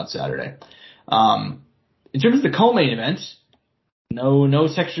show that on Saturday. In terms of the co-main event, no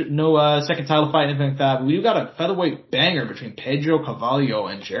second title fight, anything like that. But we've got a featherweight banger between Pedro Carvalho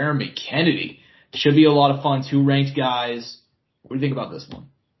and Jeremy Kennedy. Should be a lot of fun. 2 ranked guys. What do you think about this one?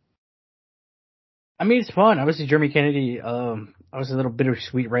 I mean, it's fun. Obviously, Jeremy Kennedy, obviously a little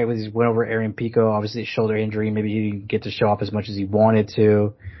bittersweet, right, with his win over Aaron Pico. Obviously, a shoulder injury. Maybe he didn't get to show off as much as he wanted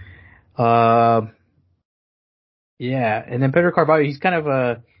to. Yeah. And then Pedro Carvalho, he's kind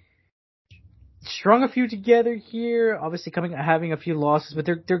of strung a few together here. Obviously, having a few losses, but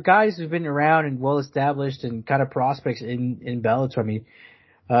they're guys who've been around and well established and kind of prospects in Bellator. I mean,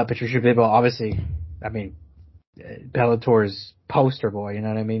 Patricia Bivol, obviously, I mean, Bellator's poster boy. You know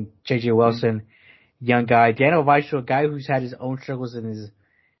what I mean? JJ Wilson. Young guy, Daniel Weichel, a guy who's had his own struggles in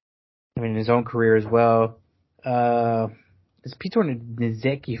his own career as well. This Peter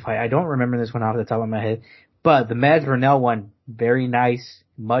Nizeki fight, I don't remember this one off the top of my head, but the Mads Burnell one, very nice,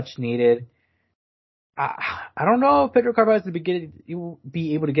 much needed. I don't know if Pedro Carvalho will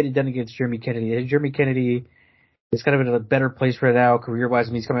be able to get it done against Jeremy Kennedy. Jeremy Kennedy is kind of in a better place right now, career-wise.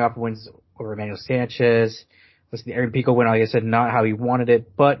 I mean, he's coming off wins over Emmanuel Sanchez. Listen, the Aaron Pico win, like I said, not how he wanted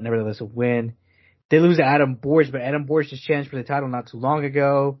it, but nevertheless a win. They lose to Adam Borge, but Adam Borge just challenged for the title not too long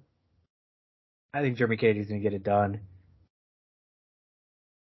ago. I think Jeremy Kennedy's going to get it done.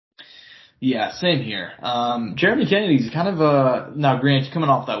 Yeah, same here. Jeremy Kennedy's kind of now granted, coming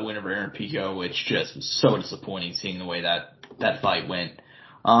off that win over Aaron Pico, which just was so disappointing seeing the way that fight went.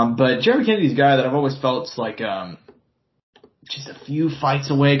 But Jeremy Kennedy's a guy that I've always felt's like, just a few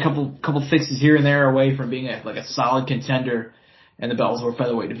fights away, a couple fixes here and there away from being a solid contender in the Bellator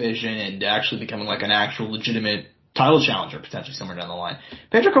featherweight division and actually becoming like an actual legitimate title challenger potentially somewhere down the line.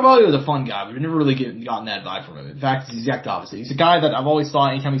 Pedro Carvalho is a fun guy. We've never really gotten that vibe from him. In fact, it's the exact opposite. He's a guy that I've always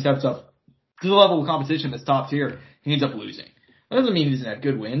thought anytime he steps up to the level of competition that's top tier, he ends up losing. That doesn't mean he doesn't have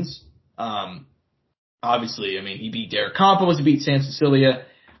good wins. Obviously, I mean, he beat Derek Campos, he beat Sam Sicilia.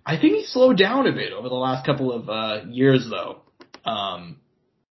 I think he slowed down a bit over the last couple of years though.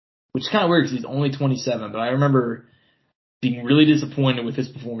 Which is kind of weird because he's only 27, but I remember being really disappointed with his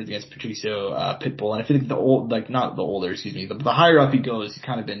performance against Patricio Pitbull, and I feel like the higher up he goes, he's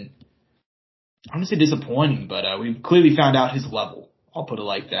kind of been, I don't want to say disappointing, but we've clearly found out his level. I'll put it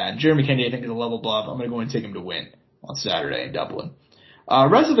like that. And Jeremy Kennedy, I think, is a level above. I'm going to go and take him to win on Saturday in Dublin.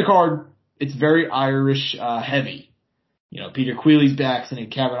 Rest of the card, it's very Irish heavy. You know, Peter Quealy's back,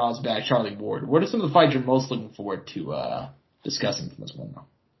 Sinead Kavanaugh's back, Charlie Ward. What are some of the fights you're most looking forward to discussing from this one, though?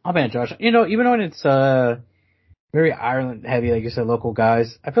 Oh man, Josh, you know, even when it's very Ireland heavy, like you said, local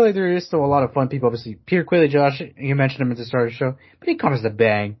guys, I feel like there is still a lot of fun people. Obviously, Peter Quealy, Josh, you mentioned him at the start of the show, but he comes to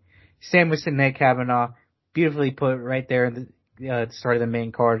bang. Same with Sinead Kavanagh, beautifully put right there at the start of the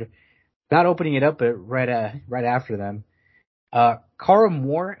main card. Not opening it up, but right after them. Carl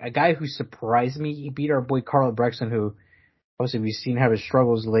Moore, a guy who surprised me. He beat our boy Carl Brexton, who obviously we've seen have his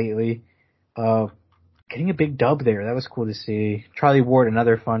struggles lately. Getting a big dub there. That was cool to see. Charlie Ward,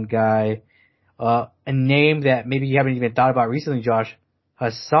 another fun guy. A name that maybe you haven't even thought about recently, Josh.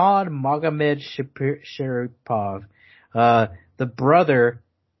 Hassan Magomed Sharipov. The brother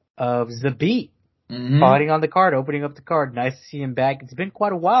of Zabit. Mm-hmm. Fighting on the card, opening up the card. Nice to see him back. It's been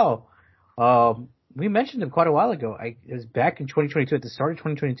quite a while. We mentioned him quite a while ago. It was back in 2022, at the start of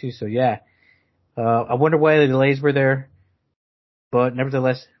 2022, so yeah. I wonder why the delays were there. But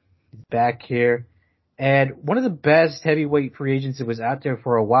nevertheless, he's back here. And one of the best heavyweight free agents that was out there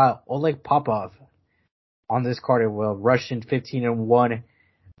for a while, Oleg Popov, on this card as well. Russian 15-1.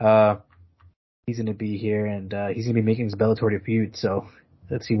 He's going to be here, and he's going to be making his Bellator debut, so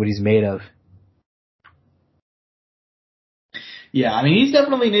let's see what he's made of. Yeah, I mean, he's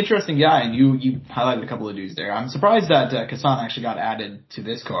definitely an interesting guy, and you highlighted a couple of dudes there. I'm surprised that Kassan actually got added to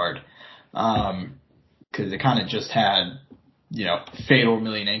this card, because it kind of just had, you know, Fedor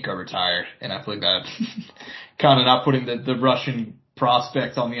Emelianenko retired, and I feel like that kind of not putting the Russian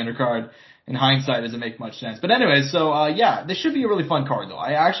prospect on the undercard in hindsight doesn't make much sense. But anyway, so yeah, this should be a really fun card though.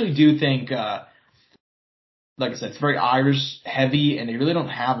 I actually do think, like I said, it's very Irish heavy, and they really don't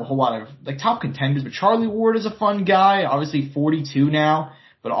have a whole lot of like top contenders. But Charlie Ward is a fun guy, obviously 42 now,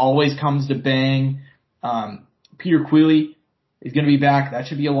 but always comes to bang. Peter Queally is going to be back. That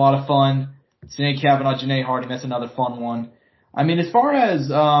should be a lot of fun. Sinead Kavanaugh, Janae Harding, that's another fun one. I mean, as far as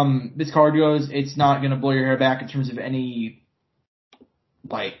this card goes, it's not going to blow your hair back in terms of any,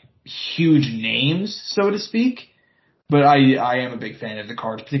 like, huge names, so to speak. But I am a big fan of the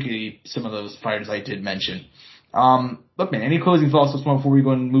cards, particularly some of those fighters I did mention. Look, man, any closing thoughts before we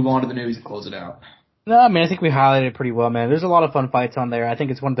go and move on to the news and close it out? No, I mean, I think we highlighted it pretty well, man. There's a lot of fun fights on there. I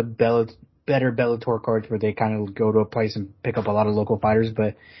think it's one of the better Bellator cards where they kind of go to a place and pick up a lot of local fighters,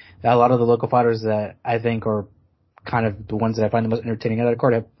 but a lot of the local fighters that I think are kind of the ones that I find the most entertaining out of the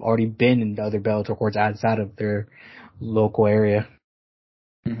card have already been in the other Bellator cards outside of their local area.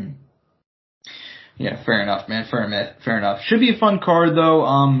 Mm-hmm. Yeah, fair enough, man. Fair enough. Should be a fun card, though.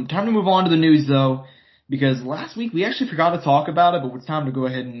 Time to move on to the news, though, because last week we actually forgot to talk about it, but it's time to go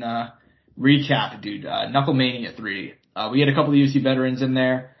ahead and recap it, dude. Knucklemania 3. We had a couple of UFC veterans in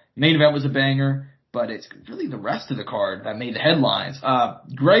there. Main event was a banger, but it's really the rest of the card that made the headlines.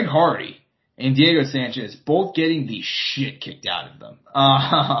 Greg Hardy and Diego Sanchez both getting the shit kicked out of them.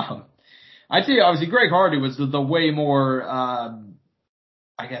 I'd say obviously Greg Hardy was the way more,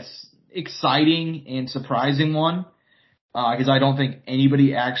 I guess, exciting and surprising one. Because I don't think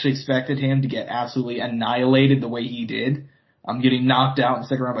anybody actually expected him to get absolutely annihilated the way he did. Getting knocked out in the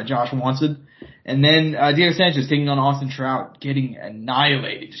second round by Josh Watson. And then Diego Sanchez taking on Austin Trout, getting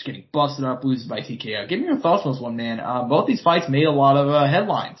annihilated, just getting busted up, loses by TKO. Give me your thoughts on this one, man. Both these fights made a lot of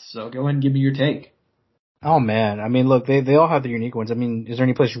headlines, so go ahead and give me your take. Oh, man. I mean, look, they all have their unique ones. I mean, is there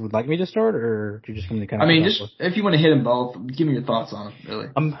any place you would like me to start, or do you just come to kind of... I mean, just if you want to hit them both, give me your thoughts on them, really.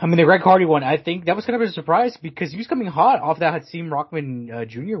 I mean, the Greg Hardy one, I think that was kind of a surprise because he was coming hot off that Hasim Rockman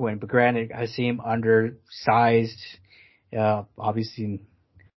Jr. win, but granted, Hasim undersized, obviously,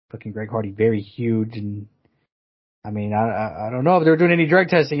 fucking Greg Hardy very huge, and I mean, I don't know if they're doing any drug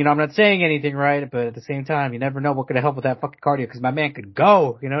testing, you know, I'm not saying anything, right, but at the same time, you never know what could help with that fucking cardio, because my man could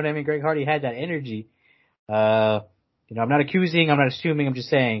go, you know what I mean? Greg Hardy had that energy. You know, I'm not accusing, I'm not assuming, I'm just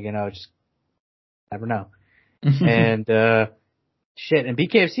saying, you know, just never know. And, shit, and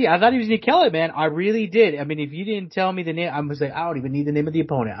BKFC, I thought he was gonna kill it, man. I really did. I mean, if you didn't tell me the name, I was like, I don't even need the name of the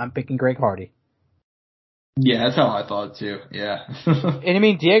opponent. I'm picking Greg Hardy. Yeah, that's how I thought too. Yeah. And I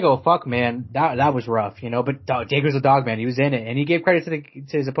mean, Diego, fuck, man, that was rough, you know, but Diego's a dog, man. He was in it, and he gave credit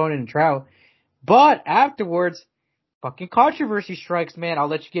to his opponent in Trout. But afterwards, fucking controversy strikes, man. I'll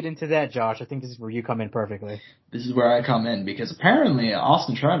let you get into that, Josh. I think this is where you come in perfectly. This is where I come in, because apparently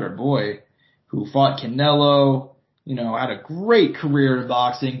Austin Trout, our boy, who fought Canelo, you know, had a great career in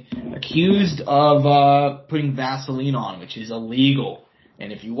boxing, accused of putting Vaseline on, which is illegal.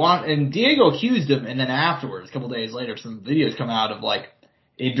 And if you want, and Diego accused him, and then afterwards, a couple days later, some videos come out of like,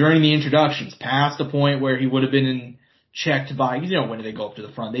 during the introductions, past the point where he would have been checked by, you know, when they go up to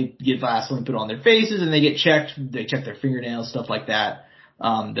the front, they get Vaseline put on their faces, and they get checked, they check their fingernails, stuff like that.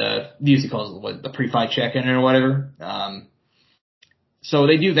 The UFC calls it the pre-fight check-in or whatever. So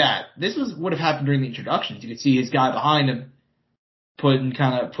they do that. This would have happened during the introductions. You could see his guy behind him putting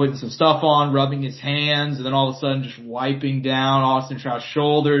some stuff on, rubbing his hands, and then all of a sudden just wiping down Austin Trout's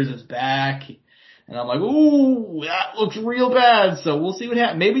shoulders, his back. And I'm like, ooh, that looks real bad. So we'll see what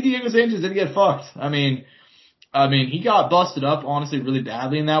happens. Maybe Diego Sanchez didn't get fucked. I mean, he got busted up, honestly, really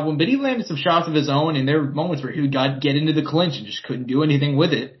badly in that one, but he landed some shots of his own, and there were moments where he would get into the clinch and just couldn't do anything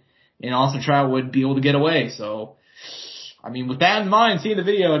with it. And Austin Trout would be able to get away. So, I mean, with that in mind, seeing the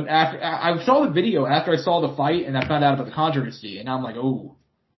video, and I saw the video after I saw the fight and I found out about the controversy, and I'm like, oh,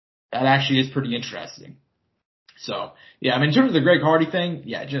 that actually is pretty interesting. So, yeah, I mean, in terms of the Greg Hardy thing,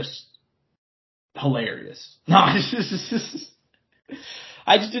 yeah, just hilarious. No, I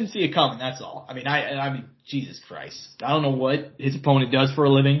just didn't see it coming, that's all. I mean, Jesus Christ. I don't know what his opponent does for a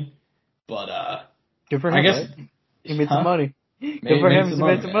living, but, good for him, I guess, right? He made some money. Good for him, he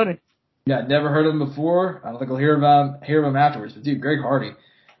made some money. Yeah, never heard of him before. I don't think I'll hear of him afterwards. But dude, Greg Hardy,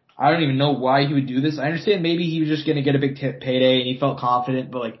 I don't even know why he would do this. I understand maybe he was just going to get a big payday and he felt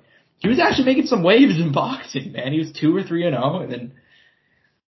confident, but like, he was actually making some waves in boxing, man. He was 2 or 3-0, and then,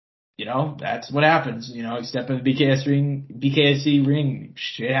 you know, that's what happens. You know, you step in the BKFC ring,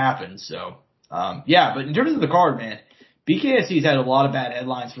 shit happens. So, yeah, but in terms of the card, man, BKFC's had a lot of bad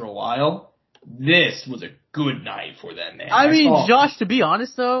headlines for a while. This was a good night for them, man. I mean, Josh, to be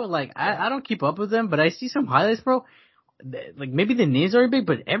honest though, like, I don't keep up with them, but I see some highlights, bro. Like, maybe the names aren't big,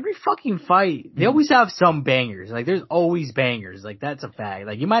 but every fucking fight, they always have some bangers. Like, there's always bangers. Like, that's a fact.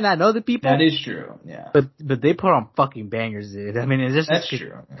 Like, you might not know the people. That is true, yeah. But they put on fucking bangers, dude. I mean, it's just that's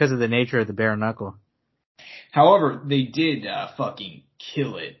true. Because of the nature of the bare knuckle. However, they did fucking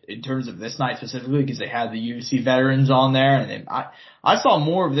kill it in terms of this night specifically because they had the UFC veterans on there, and I saw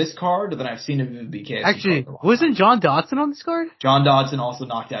more of this card than I've seen of the BKFC. Actually, wasn't John Dodson on this card? John Dodson also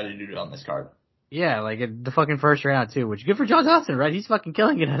knocked out a dude on this card. Yeah, like the fucking first round too, which good for John Dodson, right? He's fucking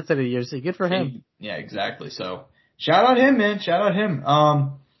killing it outside of the UFC. Good for him. Yeah, exactly. So shout out him, man. Shout out him.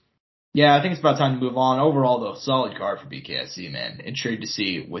 Yeah, I think it's about time to move on. Overall, though, solid card for BKFC, man. Intrigued to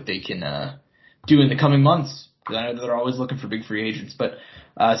see what they can do in the coming months. Because I know they're always looking for big free agents. But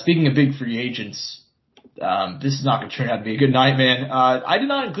speaking of big free agents, this is not going to turn out to be a good night, man. I did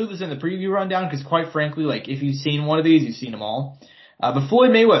not include this in the preview rundown because, quite frankly, like if you've seen one of these, you've seen them all. But Floyd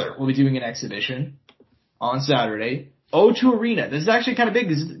Mayweather will be doing an exhibition on Saturday. O2 Arena. This is actually kind of big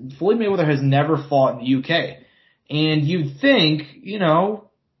because Floyd Mayweather has never fought in the UK. And you'd think, you know,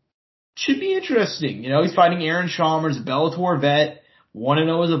 should be interesting. You know, he's fighting Aaron Chalmers, a Bellator vet,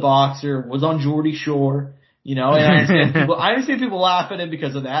 1-0 as a boxer, was on Geordie Shore, you know, and I understand people laugh at him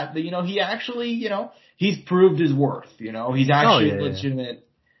because of that, but, you know, he actually, you know, he's proved his worth, you know, he's actually a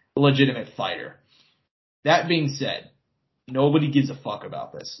legitimate fighter. That being said, nobody gives a fuck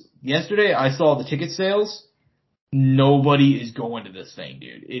about this. Yesterday, I saw the ticket sales. Nobody is going to this thing,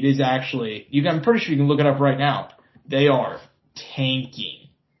 dude. It is actually, I'm pretty sure you can look it up right now. They are tanking.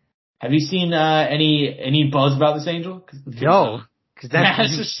 Have you seen any buzz about this, Angel? No,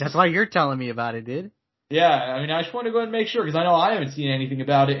 because that's why you're telling me about it, dude. Yeah, I mean, I just want to go ahead and make sure, because I know I haven't seen anything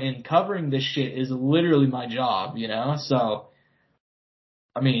about it, and covering this shit is literally my job, you know? So,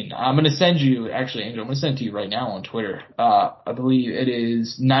 I mean, I'm going to send you, actually, Angel, I'm going to send it to you right now on Twitter. I believe it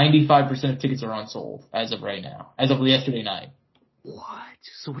is 95% of tickets are unsold as of right now, as of yesterday night. What?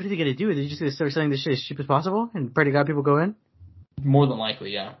 So what are they going to do? Are they just going to start selling this shit as cheap as possible and pray to God people go in? More than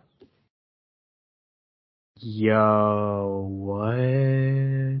likely, yeah. Yo, what?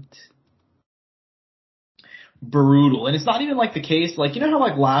 Brutal. And it's not even like the case, like, you know how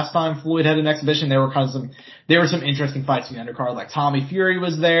like last time Floyd had an exhibition, there were some interesting fights in the undercard, like Tommy Fury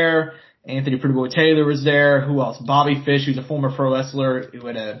was there, Anthony Pretty Boy Taylor was there, who else? Bobby Fish, who's a former pro wrestler who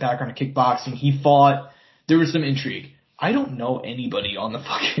had a background in kickboxing, he fought. There was some intrigue. I don't know anybody on the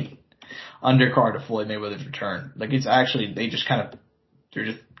fucking undercard of Floyd Mayweather's return. Like, it's actually, they're just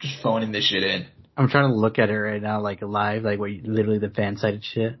phoning this shit in. I'm trying to look at it right now, like live, like literally the fan-sided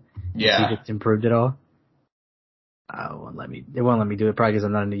shit. Yeah. See if it's improved at all. It won't let me do it probably because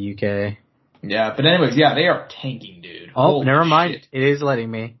I'm not in the UK. Yeah, but anyways, yeah, they are tanking, dude. Oh, Holy never mind. shit. It is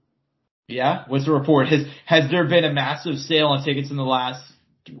letting me. Yeah? What's the report? Has there been a massive sale on tickets in the last,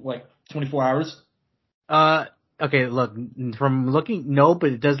 24 hours? Okay, look, from looking, no, but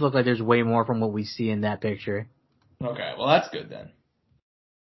it does look like there's way more from what we see in that picture. Okay, well that's good then.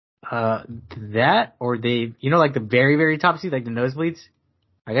 That, or they, you know, like the very, very top seat, like the nosebleeds?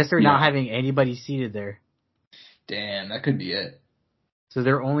 I guess they're not having anybody seated there. Damn, that could be it. So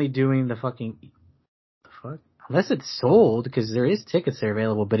they're only doing the fuck? Unless it's sold, because there is tickets there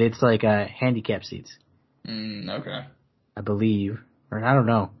available, but it's like, handicap seats. Okay. I believe. Or I don't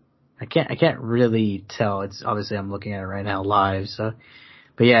know. I can't really tell. It's obviously I'm looking at it right now live, so.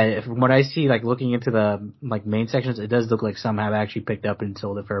 But yeah, from what I see, like looking into the like main sections, it does look like some have actually picked up and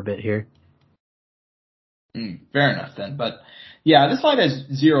sold it for a bit here. Fair enough then. But yeah, this fight has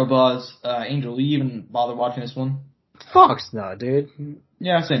zero buzz. Angel, you even bother watching this one? Fox, no, dude.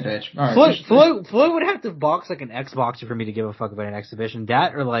 Yeah, same page. All right. Floyd would have to box like an Xboxer for me to give a fuck about an exhibition.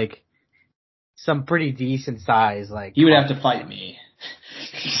 That or like some pretty decent size, like. You would have to fight me.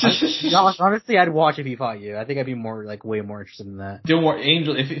 Honestly, I'd watch if he fought you. I think I'd be way more interested in that. Don't worry,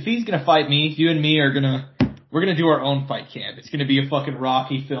 Angel. If he's gonna fight me, you and me we're gonna do our own fight camp. It's gonna be a fucking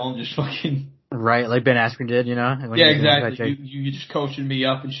Rocky film, just fucking. Right, like Ben Askren did, you know? Yeah, exactly. You just coaching me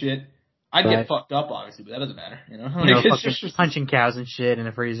up and shit. I'd get fucked up, obviously, but that doesn't matter, you know? Fucking punching cows and shit in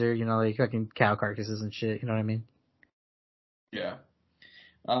a freezer, you know, like fucking cow carcasses and shit, you know what I mean? Yeah.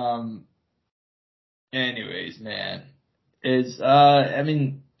 Anyways, man. I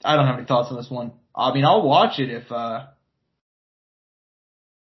mean, I don't have any thoughts on this one. I mean, I'll watch it if, I'll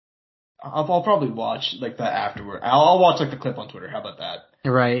probably watch, like, the afterward. I'll watch, like, the clip on Twitter. How about that?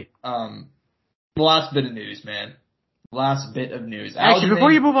 Right. The last bit of news, man. Actually,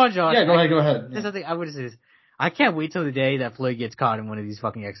 before you move on, Josh. Yeah, go ahead. There's something I would say this. I can't wait till the day that Floyd gets caught in one of these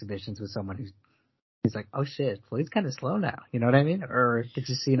fucking exhibitions with someone he's like, oh shit, Floyd's kind of slow now. You know what I mean? Or it's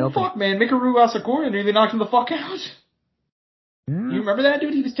just seen open. Fuck, man. Mikaru Asakura nearly knocked him the fuck out. You remember that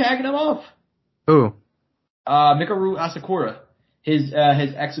dude? He was tagging him up. Who? Mikaru Asakura. His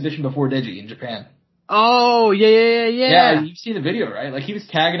exhibition before Deji in Japan. Oh, yeah. Yeah, you've seen the video, right? Like, he was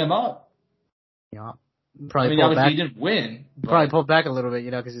tagging him up. Yeah. Probably obviously back. he didn't win. Probably pulled back a little bit,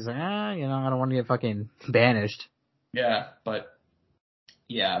 because he's like, I don't want to get fucking banished. Yeah, but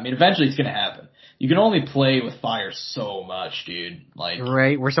yeah, eventually it's gonna happen. You can only play with fire so much, dude. Like,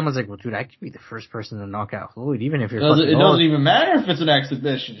 right, where someone's like, well, dude, I could be the first person to knock out Floyd, even if you're it doesn't even matter if it's an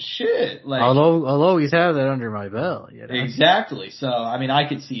exhibition. Shit, like, I'll always have that under my belt. Exactly. So, I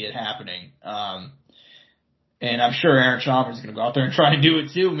could see it happening. And I'm sure Aaron Chalmers is gonna go out there and try to do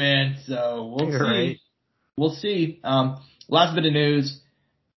it too, man. So we'll see. Right. We'll see. Last bit of news.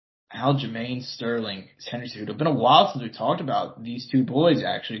 Aljamain Sterling, Henry Cejudo. It's been a while since we talked about these two boys,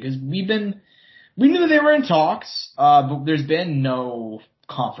 actually, because we knew they were in talks, but there's been no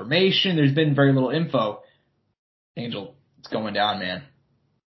confirmation. There's been very little info. Angel, it's going down, man.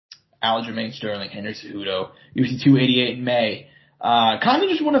 Aljamain Sterling, Henry Cejudo, UFC 288 in May. Kind of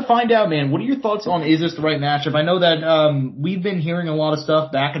just want to find out, man, what are your thoughts on, is this the right matchup? I know that, we've been hearing a lot of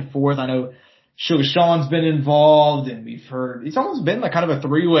stuff back and forth. I know Sugar Sean's been involved, and we've heard it's almost been like kind of a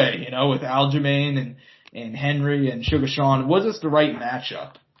three-way, with Aljamain and Henry and Sugar Sean. Was this the right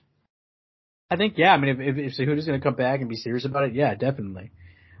matchup? I think, yeah. If Cejudo's going to come back and be serious about it, yeah, definitely.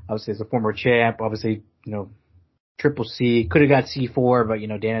 Obviously, as a former champ, obviously, Triple C could have got C4, but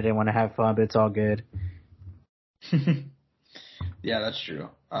Dana didn't want to have fun, but it's all good. Yeah, that's true.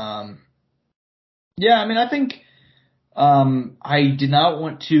 Yeah, I think. I did not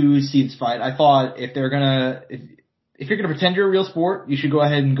want to see this fight. I thought if you're gonna pretend you're a real sport, you should go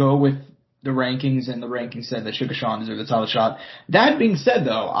ahead and go with the rankings, and the rankings said that Sugar Sean deserved the title shot. That being said,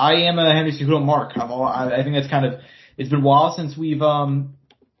 though, I am a Henry Cejudo mark. I think that's it's been a while since we've,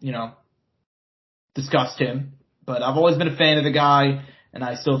 discussed him, but I've always been a fan of the guy, and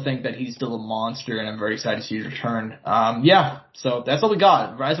I still think that he's still a monster, and I'm very excited to see his return. Yeah, so that's all we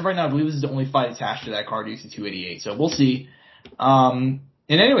got. As of right now, I believe this is the only fight attached to that card, UFC 288, so we'll see. And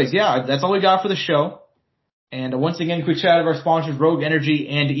anyways, yeah, that's all we got for the show. And once again, quick shout out of our sponsors, Rogue Energy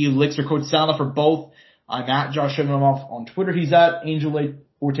and Elixir. Code SOUNDOFF for both. I'm at Josh Shevinoff on Twitter. He's at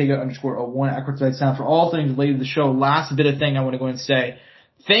Angel_Ortega_01 at Courtside Sound for all things related to the show. Last bit of thing I want to go and say.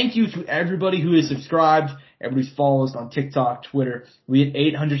 Thank you to everybody who has subscribed, everybody who's followed us on TikTok, Twitter. We had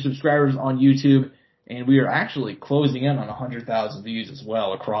 800 subscribers on YouTube, and we are actually closing in on 100,000 views as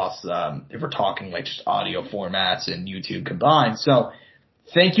well across, if we're talking like just audio formats and YouTube combined. So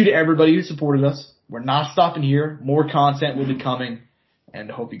thank you to everybody who supported us. We're not stopping here. More content will be coming,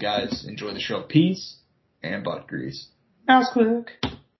 and I hope you guys enjoy the show. Peace and butt grease. That was quick.